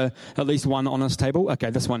we have at least one honest table?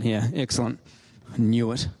 Okay, this one here. Excellent. I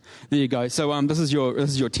knew it. There you go. So, this is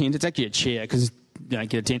your tent. It's actually a chair because you don't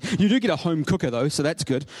get a tent. You do get a home cooker though, so that's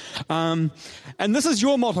good. And this is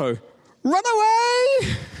your motto. Run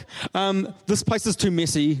away! This place is too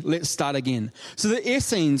messy. Let's start again. So the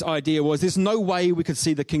Essenes idea was there's no way we could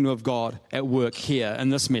see the kingdom of God at work here in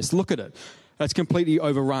this mess. Look at it. It's completely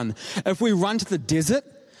overrun. If we run to the desert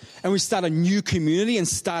and we start a new community and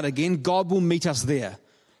start again, God will meet us there.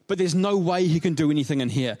 But there's no way he can do anything in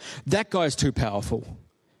here. That guy's too powerful.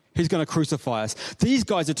 He's going to crucify us. These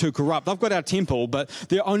guys are too corrupt. They've got our temple, but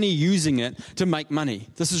they're only using it to make money.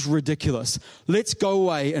 This is ridiculous. Let's go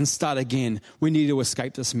away and start again. We need to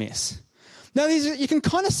escape this mess. Now, you can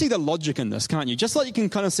kind of see the logic in this, can't you? Just like you can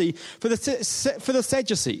kind of see for the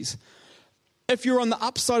Sadducees. If you're on the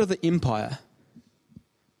upside of the empire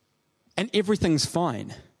and everything's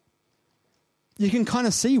fine, you can kind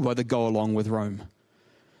of see why they go along with Rome.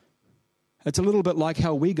 It's a little bit like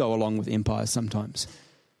how we go along with empires sometimes.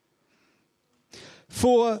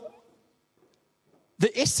 For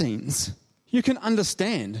the Essenes, you can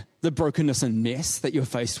understand the brokenness and mess that you're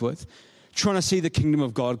faced with. Trying to see the kingdom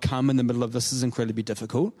of God come in the middle of this is incredibly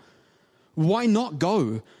difficult. Why not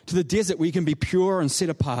go to the desert where you can be pure and set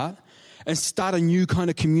apart and start a new kind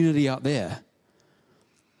of community out there?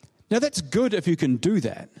 Now that's good if you can do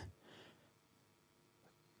that.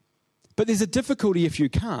 But there's a difficulty if you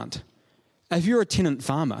can't. If you're a tenant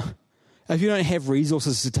farmer, if you don't have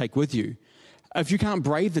resources to take with you, if you can't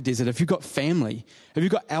brave the desert, if you've got family, if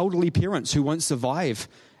you've got elderly parents who won't survive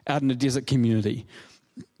out in a desert community,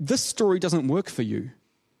 this story doesn't work for you.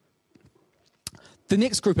 The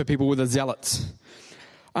next group of people were the Zealots.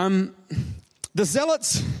 The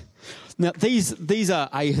Zealots, now these are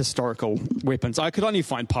ahistorical weapons. I could only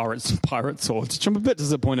find pirate swords, which I'm a bit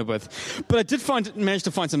disappointed with. But I did manage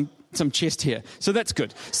to find some chest hair, so that's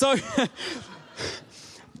good. So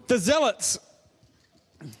the Zealots,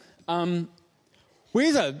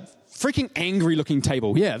 where's a freaking angry looking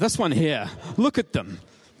table? Yeah, this one here. Look at them.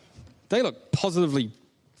 They look positively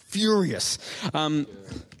furious.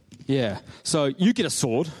 Yeah. So you get a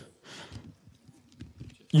sword.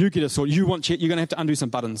 You get a sword. You're going to have to undo some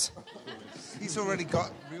buttons. He's already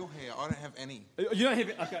got real hair. I don't have any. You don't have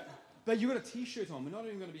it? Okay. But you got a T-shirt on. We're not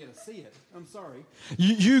even going to be able to see it. I'm sorry.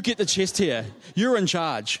 You get the chest hair. You're in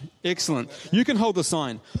charge. Excellent. You can hold the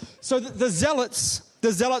sign. So the Zealots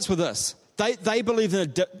were this. They believed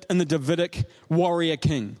in the Davidic warrior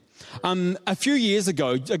king. A few years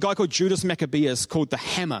ago, a guy called Judas Maccabeus called the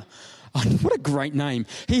Hammer. What a great name.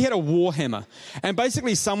 He had a war hammer. And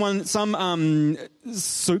basically some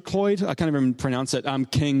Sucloid, I can't even pronounce it,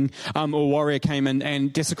 king or warrior came in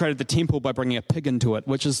and desecrated the temple by bringing a pig into it,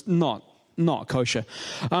 which is not kosher.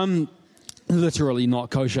 Literally not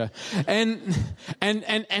kosher. And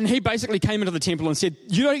he basically came into the temple and said,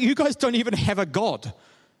 you guys don't even have a god.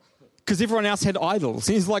 Because everyone else had idols.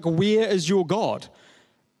 And he's like, where is your God?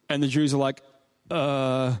 And the Jews are like,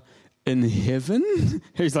 in heaven?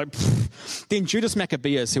 He's like, pfft. Then Judas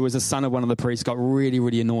Maccabeus, who was the son of one of the priests, got really,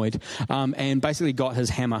 really annoyed and basically got his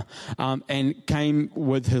hammer and came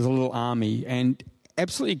with his little army and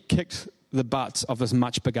absolutely kicked the butts of this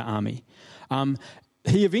much bigger army.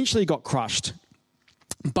 He eventually got crushed,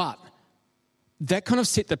 but that kind of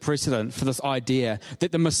set the precedent for this idea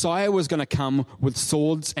that the Messiah was going to come with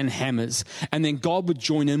swords and hammers, and then God would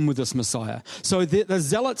join in with this Messiah. So the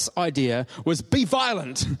Zealots' idea was, be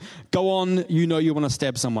violent. Go on, you want to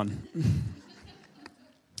stab someone.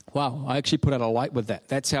 Wow, I actually put out a light with that.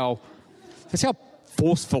 That's how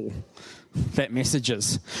forceful that message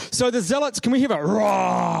is. So the Zealots, can we hear a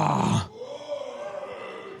roar?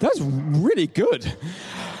 That was really good.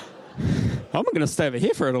 I'm going to stay over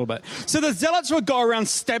here for a little bit. So the Zealots would go around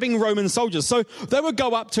stabbing Roman soldiers. So they would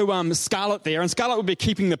go up to Scarlet there, and Scarlet would be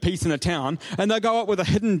keeping the peace in the town, and they'd go up with a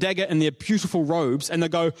hidden dagger in their beautiful robes, and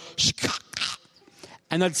they'd go,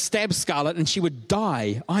 and they'd stab Scarlet, and she would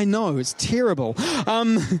die. I know, it's terrible.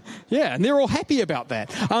 Yeah, and they're all happy about that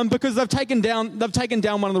because they've taken down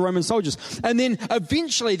one of the Roman soldiers. And then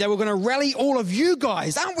eventually they were going to rally all of you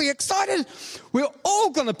guys. Aren't we excited? We're all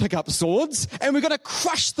going to pick up swords, and we're going to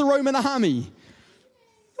crush the Roman army.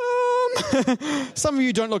 Some of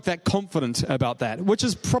you don't look that confident about that, which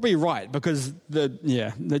is probably right because that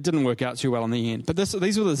didn't work out too well in the end. But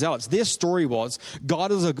these were the Zealots. Their story was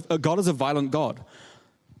God is a violent God.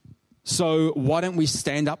 So why don't we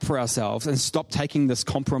stand up for ourselves and stop taking this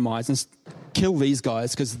compromise and kill these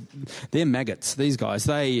guys because they're maggots. These guys,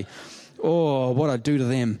 what I do to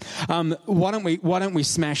them. Why don't we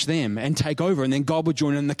smash them and take over, and then God would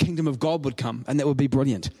join in, and the kingdom of God would come, and that would be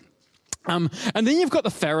brilliant. And then you've got the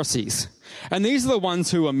Pharisees, and these are the ones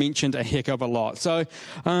who are mentioned a heck of a lot. So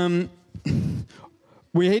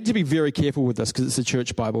we need to be very careful with this because it's a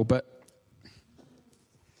church Bible, but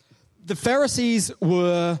the Pharisees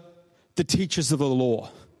were the teachers of the law.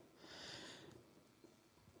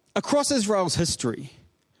 Across Israel's history,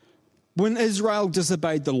 when Israel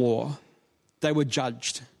disobeyed the law, they were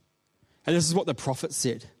judged. And this is what the prophet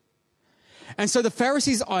said. And so the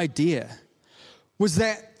Pharisees' idea was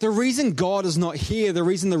that the reason God is not here, the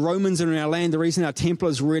reason the Romans are in our land, the reason our temple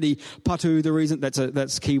is really patu, the reason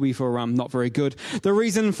that's Kiwi for not very good, the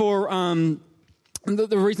reason for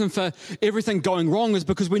the reason for everything going wrong is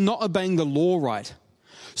because we're not obeying the law right.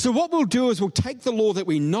 So what we'll do is we'll take the law that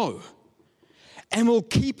we know and we'll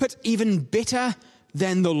keep it even better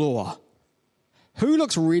than the law. Who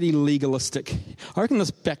looks really legalistic? I reckon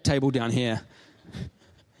this back table down here.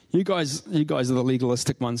 You guys are the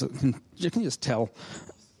legalistic ones. You can just tell.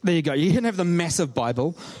 There you go. You can have the massive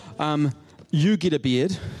Bible. You get a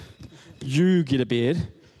beard. You get a beard.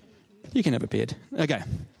 You can have a beard. Okay.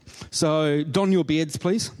 So don your beards,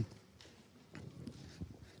 please.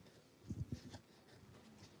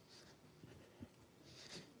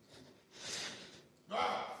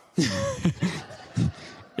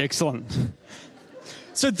 Excellent.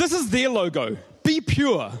 So this is their logo. Be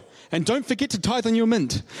pure. And don't forget to tithe on your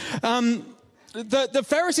mint. The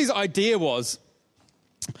Pharisees' idea was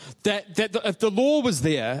that if the law was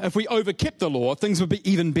there, if we overkept the law, things would be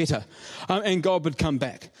even better, and God would come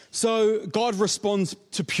back. So God responds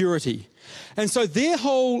to purity. And so their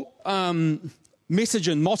whole message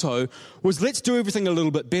and motto was, let's do everything a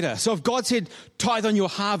little bit better. So if God said, tithe on your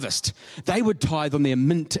harvest, they would tithe on their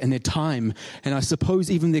mint and their thyme, and I suppose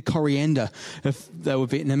even their coriander, if they were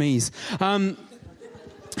Vietnamese.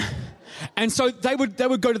 And so they would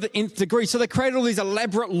go to the nth degree. So they created all these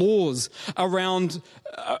elaborate laws around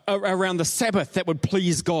the Sabbath that would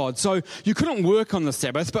please God. So you couldn't work on the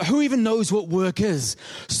Sabbath, but who even knows what work is?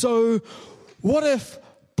 So what if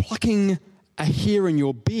plucking a hair in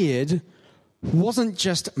your beard wasn't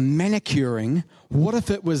just manicuring? What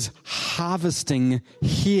if it was harvesting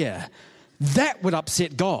hair? That would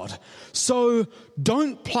upset God. So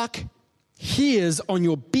don't pluck hairs on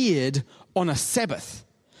your beard on a Sabbath.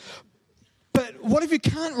 But what if you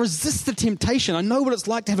can't resist the temptation? I know what it's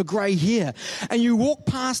like to have a grey hair. And you walk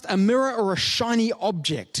past a mirror or a shiny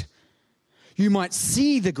object. You might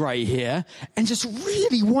see the grey hair and just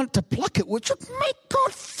really want to pluck it, which would make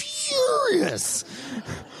God furious.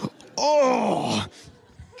 Oh,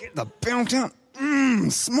 get the belt out.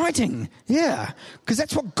 Smiting. Yeah, because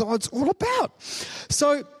that's what God's all about.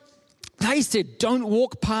 So they said, don't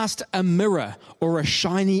walk past a mirror or a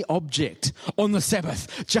shiny object on the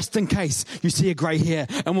Sabbath, just in case you see a grey hair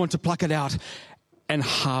and want to pluck it out and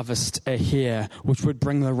harvest a hair, which would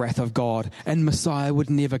bring the wrath of God, and Messiah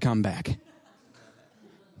would never come back.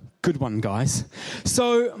 Good one, guys.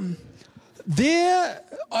 So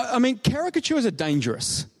caricatures are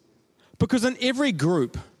dangerous because in every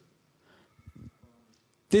group,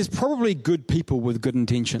 there's probably good people with good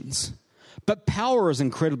intentions. But power is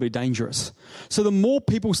incredibly dangerous. So the more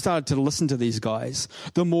people started to listen to these guys,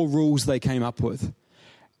 the more rules they came up with,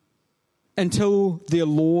 until their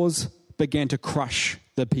laws began to crush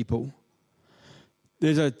the people.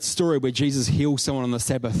 There's a story where Jesus heals someone on the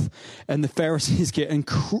Sabbath, and the Pharisees get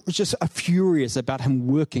just furious about him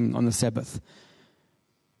working on the Sabbath.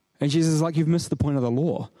 And Jesus is like, you've missed the point of the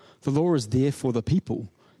law. The law is there for the people,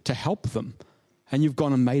 to help them, and you've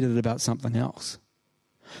gone and made it about something else.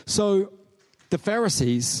 So the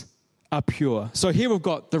Pharisees are pure. So here we've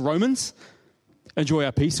got the Romans, enjoy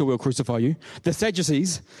our peace or we'll crucify you. The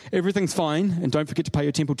Sadducees, everything's fine and don't forget to pay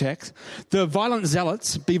your temple tax. The violent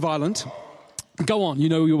zealots, be violent. Go on, you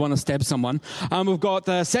know you want to stab someone. We've got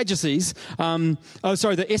the Sadducees,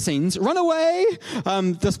 the Essenes, run away.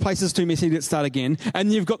 This place is too messy, let's start again.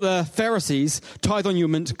 And you've got the Pharisees, tithe on your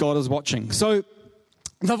mint, God is watching. So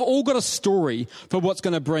they've all got a story for what's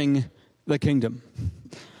going to bring the kingdom.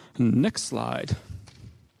 Next slide.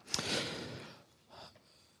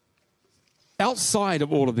 Outside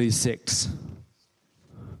of all of these sects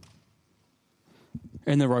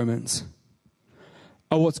and the Romans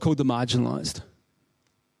are what's called the marginalized.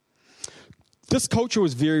 This culture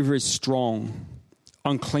was very, very strong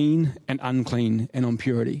on clean and unclean and on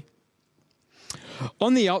purity.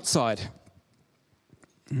 On the outside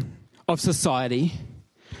of society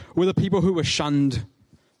were the people who were shunned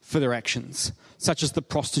for their actions, such as the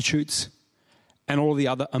prostitutes and all the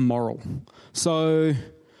other immoral. So,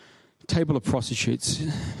 table of prostitutes.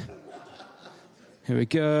 Here we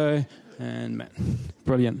go. And man,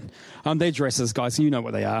 brilliant. They're dresses, guys. You know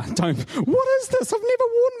what they are. What is this? I've never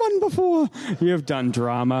worn one before. You've done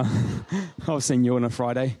drama. I've seen you on a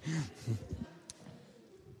Friday.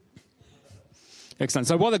 Excellent.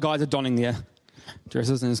 So while the guys are donning their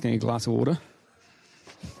dresses, and just getting a glass of water,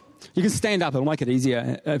 you can stand up. It'll make it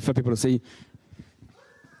easier for people to see.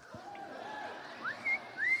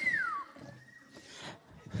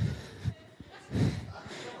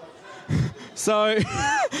 So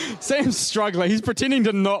Sam's struggling. He's pretending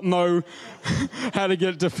to not know how to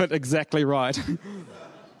get it to fit exactly right.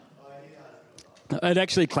 It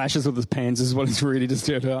actually clashes with his pants is what he's really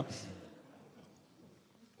disturbed about.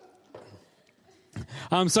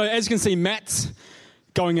 So as you can see, Matt's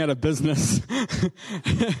going out of business.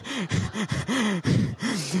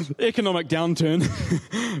 Economic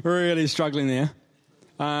downturn. Really struggling there.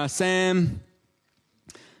 Sam,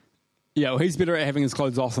 yeah, well, he's better at having his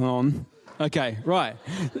clothes off and on. Okay, right.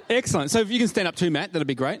 Excellent. So if you can stand up too, Matt, that'd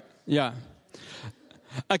be great. Yeah.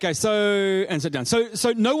 Okay, and sit down.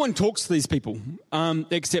 So no one talks to these people,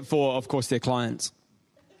 except for, of course, their clients.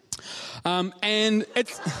 And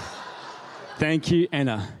it's... Thank you,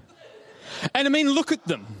 Anna. And I mean, look at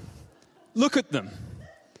them. Look at them.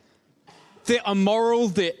 They're immoral,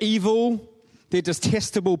 they're evil, they're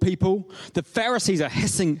detestable people. The Pharisees are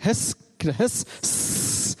hissing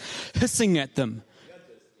at them.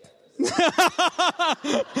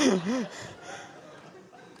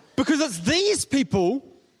 Because it's these people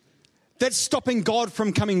that's stopping God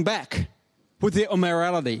from coming back with their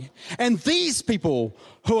immorality. And these people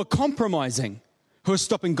who are compromising, who are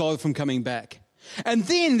stopping God from coming back. And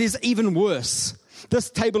then there's even worse, this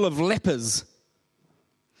table of lepers.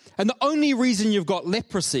 And the only reason you've got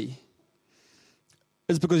leprosy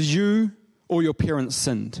is because you or your parents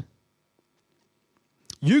sinned.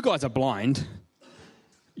 You guys are blind.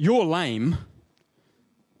 You're lame.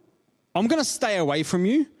 I'm going to stay away from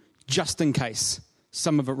you just in case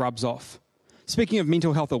some of it rubs off. Speaking of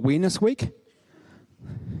Mental Health Awareness Week,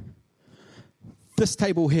 this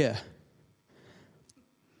table here,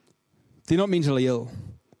 they're not mentally ill.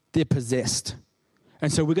 They're possessed.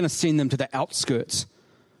 And so we're going to send them to the outskirts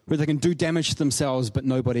where they can do damage to themselves but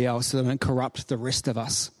nobody else, so they don't corrupt the rest of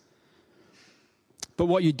us. But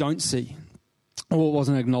what you don't see, or what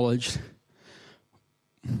wasn't acknowledged,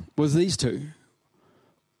 was these two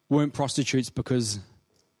weren't prostitutes because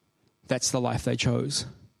that's the life they chose.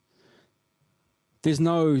 There's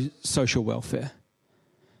no social welfare.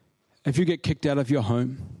 If you get kicked out of your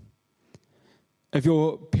home, if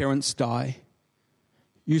your parents die,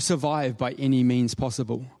 you survive by any means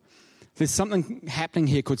possible. There's something happening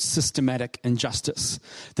here called systematic injustice.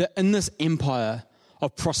 That in this empire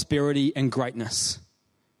of prosperity and greatness,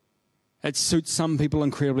 it suits some people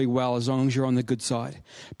incredibly well as long as you're on the good side.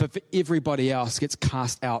 But for everybody else, gets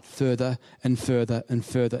cast out further and further and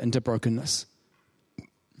further into brokenness.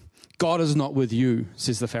 God is not with you,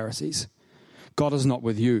 says the Pharisees. God is not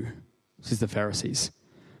with you, says the Pharisees.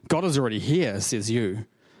 God is already here, says you.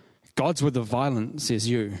 God's with the violent, says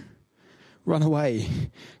you. Run away.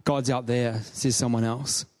 God's out there, says someone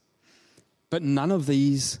else. But none of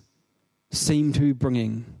these seem to be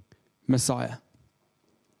bringing Messiah.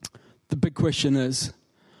 The big question is,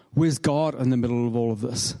 where's God in the middle of all of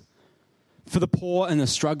this? For the poor and the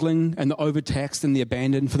struggling and the overtaxed and the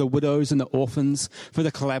abandoned, for the widows and the orphans, for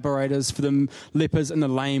the collaborators, for the lepers and the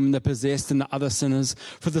lame and the possessed and the other sinners,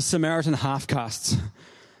 for the Samaritan half-castes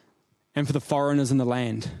and for the foreigners in the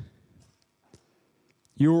land.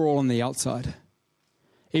 You're all on the outside.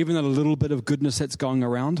 Even a little bit of goodness that's going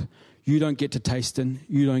around, you don't get to taste in,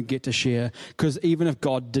 you don't get to share, because even if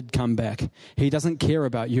God did come back, he doesn't care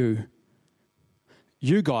about you.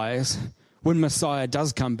 You guys, when Messiah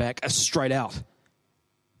does come back, are straight out.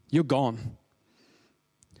 You're gone.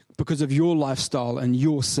 Because of your lifestyle and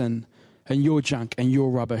your sin and your junk and your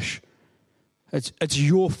rubbish. It's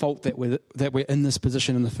your fault that we're in this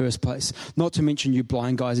position in the first place. Not to mention you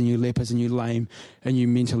blind guys and you lepers and you lame and you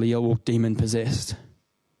mentally ill or demon possessed.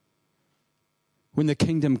 When the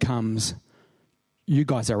kingdom comes, you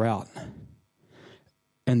guys are out.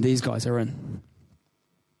 And these guys are in.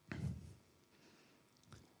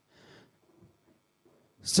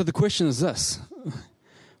 So the question is this.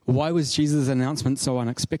 Why was Jesus' announcement so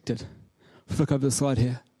unexpected? Flick over the slide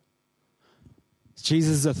here.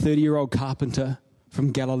 Jesus is a 30-year-old carpenter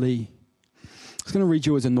from Galilee. I was going to read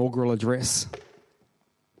you his inaugural address,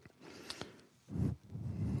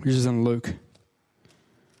 which is in Luke.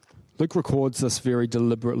 Luke records this very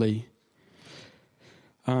deliberately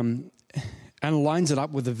and lines it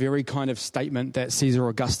up with the very kind of statement that Caesar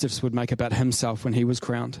Augustus would make about himself when he was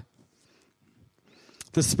crowned.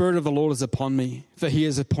 The Spirit of the Lord is upon me, for he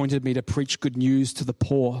has appointed me to preach good news to the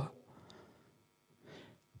poor.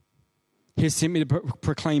 He has sent me to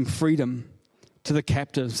proclaim freedom to the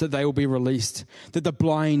captives, that they will be released, that the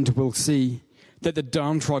blind will see, that the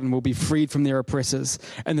downtrodden will be freed from their oppressors,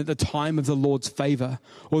 and that the time of the Lord's favor,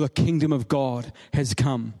 or the kingdom of God, has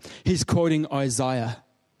come. He's quoting Isaiah.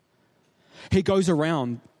 He goes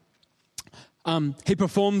around. He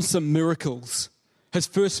performs some miracles. His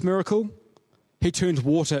first miracle, he turned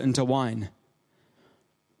water into wine.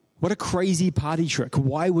 What a crazy party trick.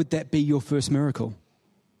 Why would that be your first miracle?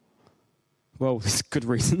 Well, there's good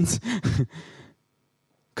reasons.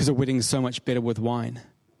 Because a wedding is so much better with wine.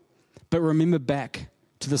 But remember back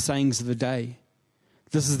to the sayings of the day.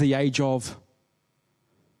 This is the age of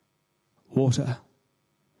water.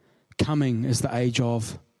 Coming is the age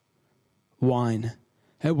of wine.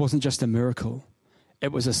 It wasn't just a miracle.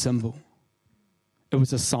 It was a symbol. It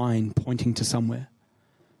was a sign pointing to somewhere.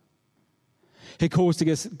 He calls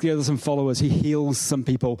together some followers. He heals some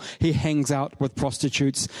people. He hangs out with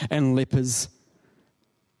prostitutes and lepers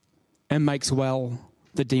and makes well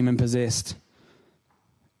the demon-possessed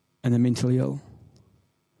and the mentally ill.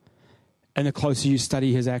 And the closer you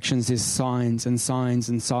study his actions, there's signs and signs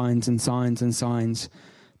and signs and signs and signs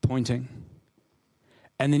pointing.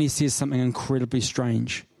 And then he says something incredibly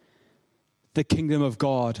strange. The kingdom of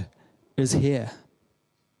God is here.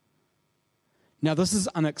 Now, this is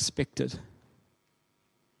unexpected.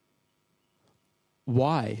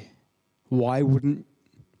 Why? Why wouldn't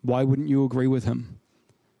you agree with him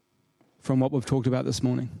from what we've talked about this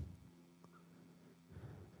morning?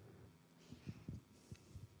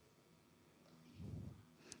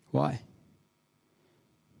 Why?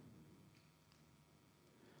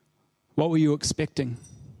 What were you expecting?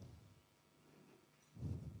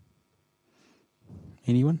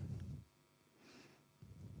 Anyone?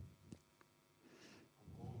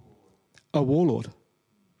 A warlord.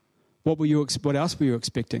 What else were you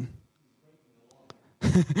expecting?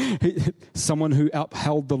 Someone who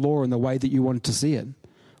upheld the law in the way that you wanted to see it.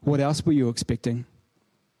 What else were you expecting?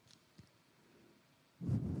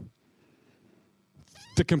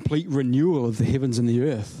 The complete renewal of the heavens and the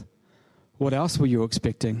earth. What else were you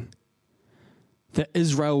expecting? That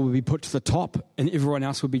Israel would be put to the top and everyone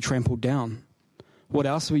else would be trampled down. What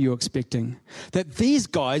else were you expecting? That these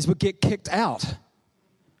guys would get kicked out.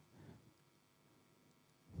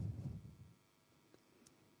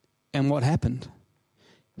 And what happened?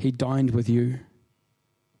 He dined with you.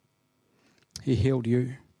 He healed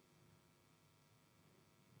you.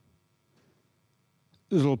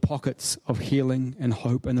 Little pockets of healing and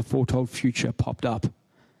hope and the foretold future popped up.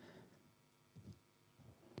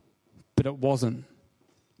 But it wasn't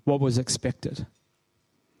what was expected.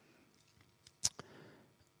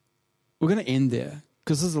 We're going to end there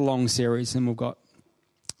because this is a long series and we've got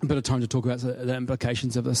a bit of time to talk about the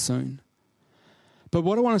implications of this soon. But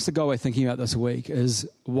what I want us to go away thinking about this week is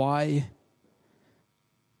why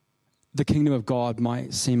the kingdom of God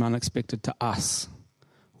might seem unexpected to us.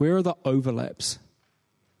 Where are the overlaps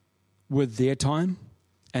with their time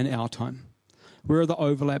and our time? Where are the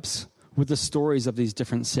overlaps with the stories of these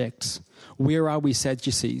different sects? Where are we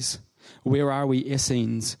Sadducees? Where are we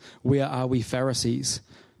Essenes? Where are we Pharisees?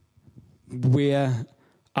 Where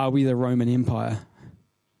are we the Roman Empire?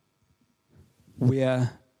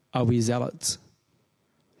 Where are we Zealots?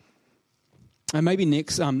 And maybe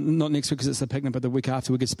next, not next week because it's a picnic, but the week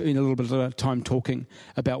after, we could spend a little bit of time talking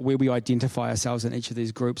about where we identify ourselves in each of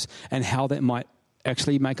these groups and how that might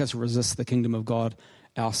actually make us resist the kingdom of God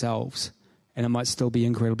ourselves. And it might still be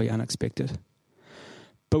incredibly unexpected.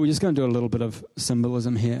 But we're just going to do a little bit of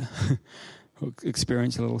symbolism here. We'll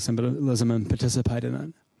experience a little symbolism and participate in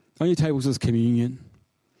it. On your tables is communion.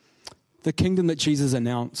 The kingdom that Jesus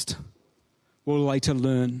announced, we'll later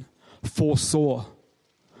learn, foresaw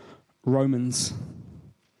Romans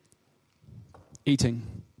eating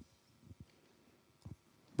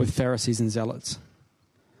with Pharisees and Zealots.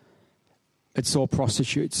 It saw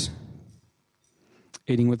prostitutes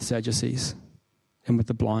eating with Sadducees and with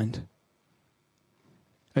the blind.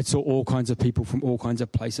 It saw all kinds of people from all kinds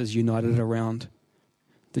of places united around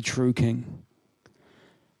the true King,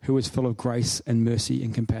 who was full of grace and mercy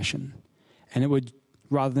and compassion. And it would,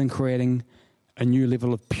 rather than creating a new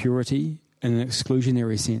level of purity in an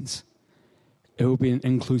exclusionary sense, it would be an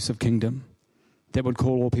inclusive kingdom that would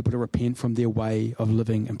call all people to repent from their way of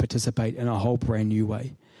living and participate in a whole brand new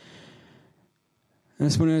way. And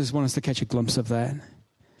this one, I just want us to catch a glimpse of that.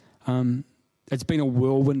 It's been a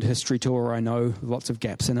whirlwind history tour, I know, with lots of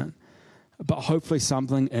gaps in it. But hopefully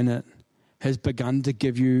something in it has begun to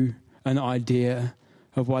give you an idea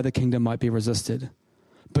of why the kingdom might be resisted.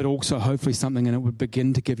 But also hopefully something in it would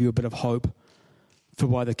begin to give you a bit of hope for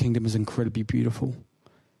why the kingdom is incredibly beautiful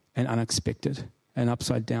and unexpected and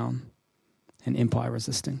upside down and empire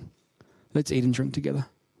resisting. Let's eat and drink together.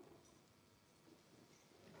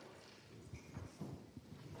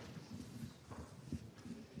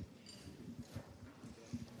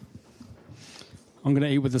 I'm going to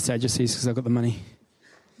eat with the Sadducees because I've got the money.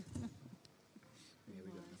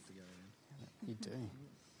 You do.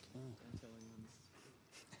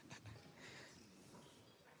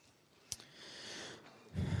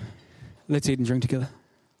 Let's eat and drink together.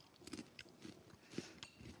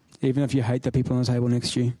 Even if you hate the people on the table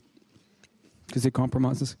next to you, because they're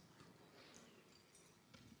compromises.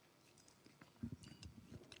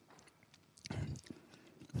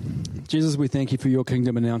 Jesus, we thank you for your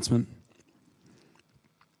kingdom announcement.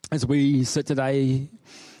 As we sit today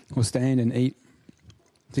or stand and eat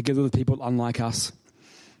together with people unlike us,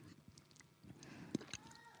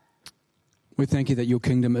 we thank you that your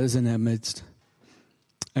kingdom is in our midst,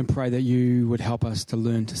 and pray that you would help us to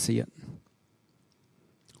learn to see it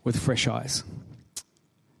with fresh eyes.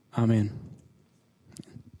 Amen.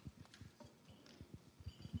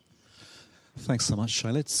 Thanks so much,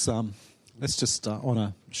 Shay. Let's just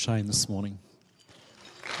honour Shane this morning.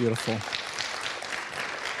 Beautiful.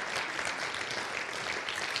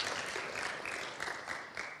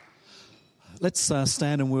 Let's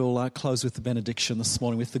stand and we'll close with the benediction this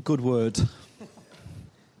morning with the good word.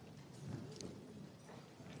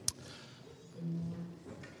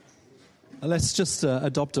 Let's just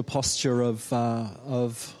adopt a posture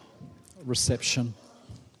of reception.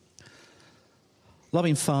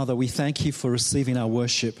 Loving Father, we thank you for receiving our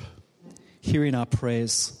worship, hearing our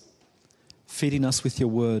prayers, feeding us with your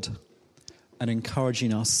word, and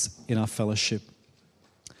encouraging us in our fellowship.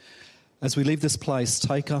 As we leave this place,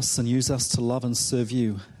 take us and use us to love and serve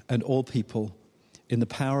you and all people in the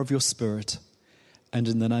power of your Spirit and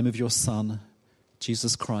in the name of your Son,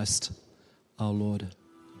 Jesus Christ, our Lord.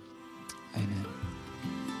 Amen.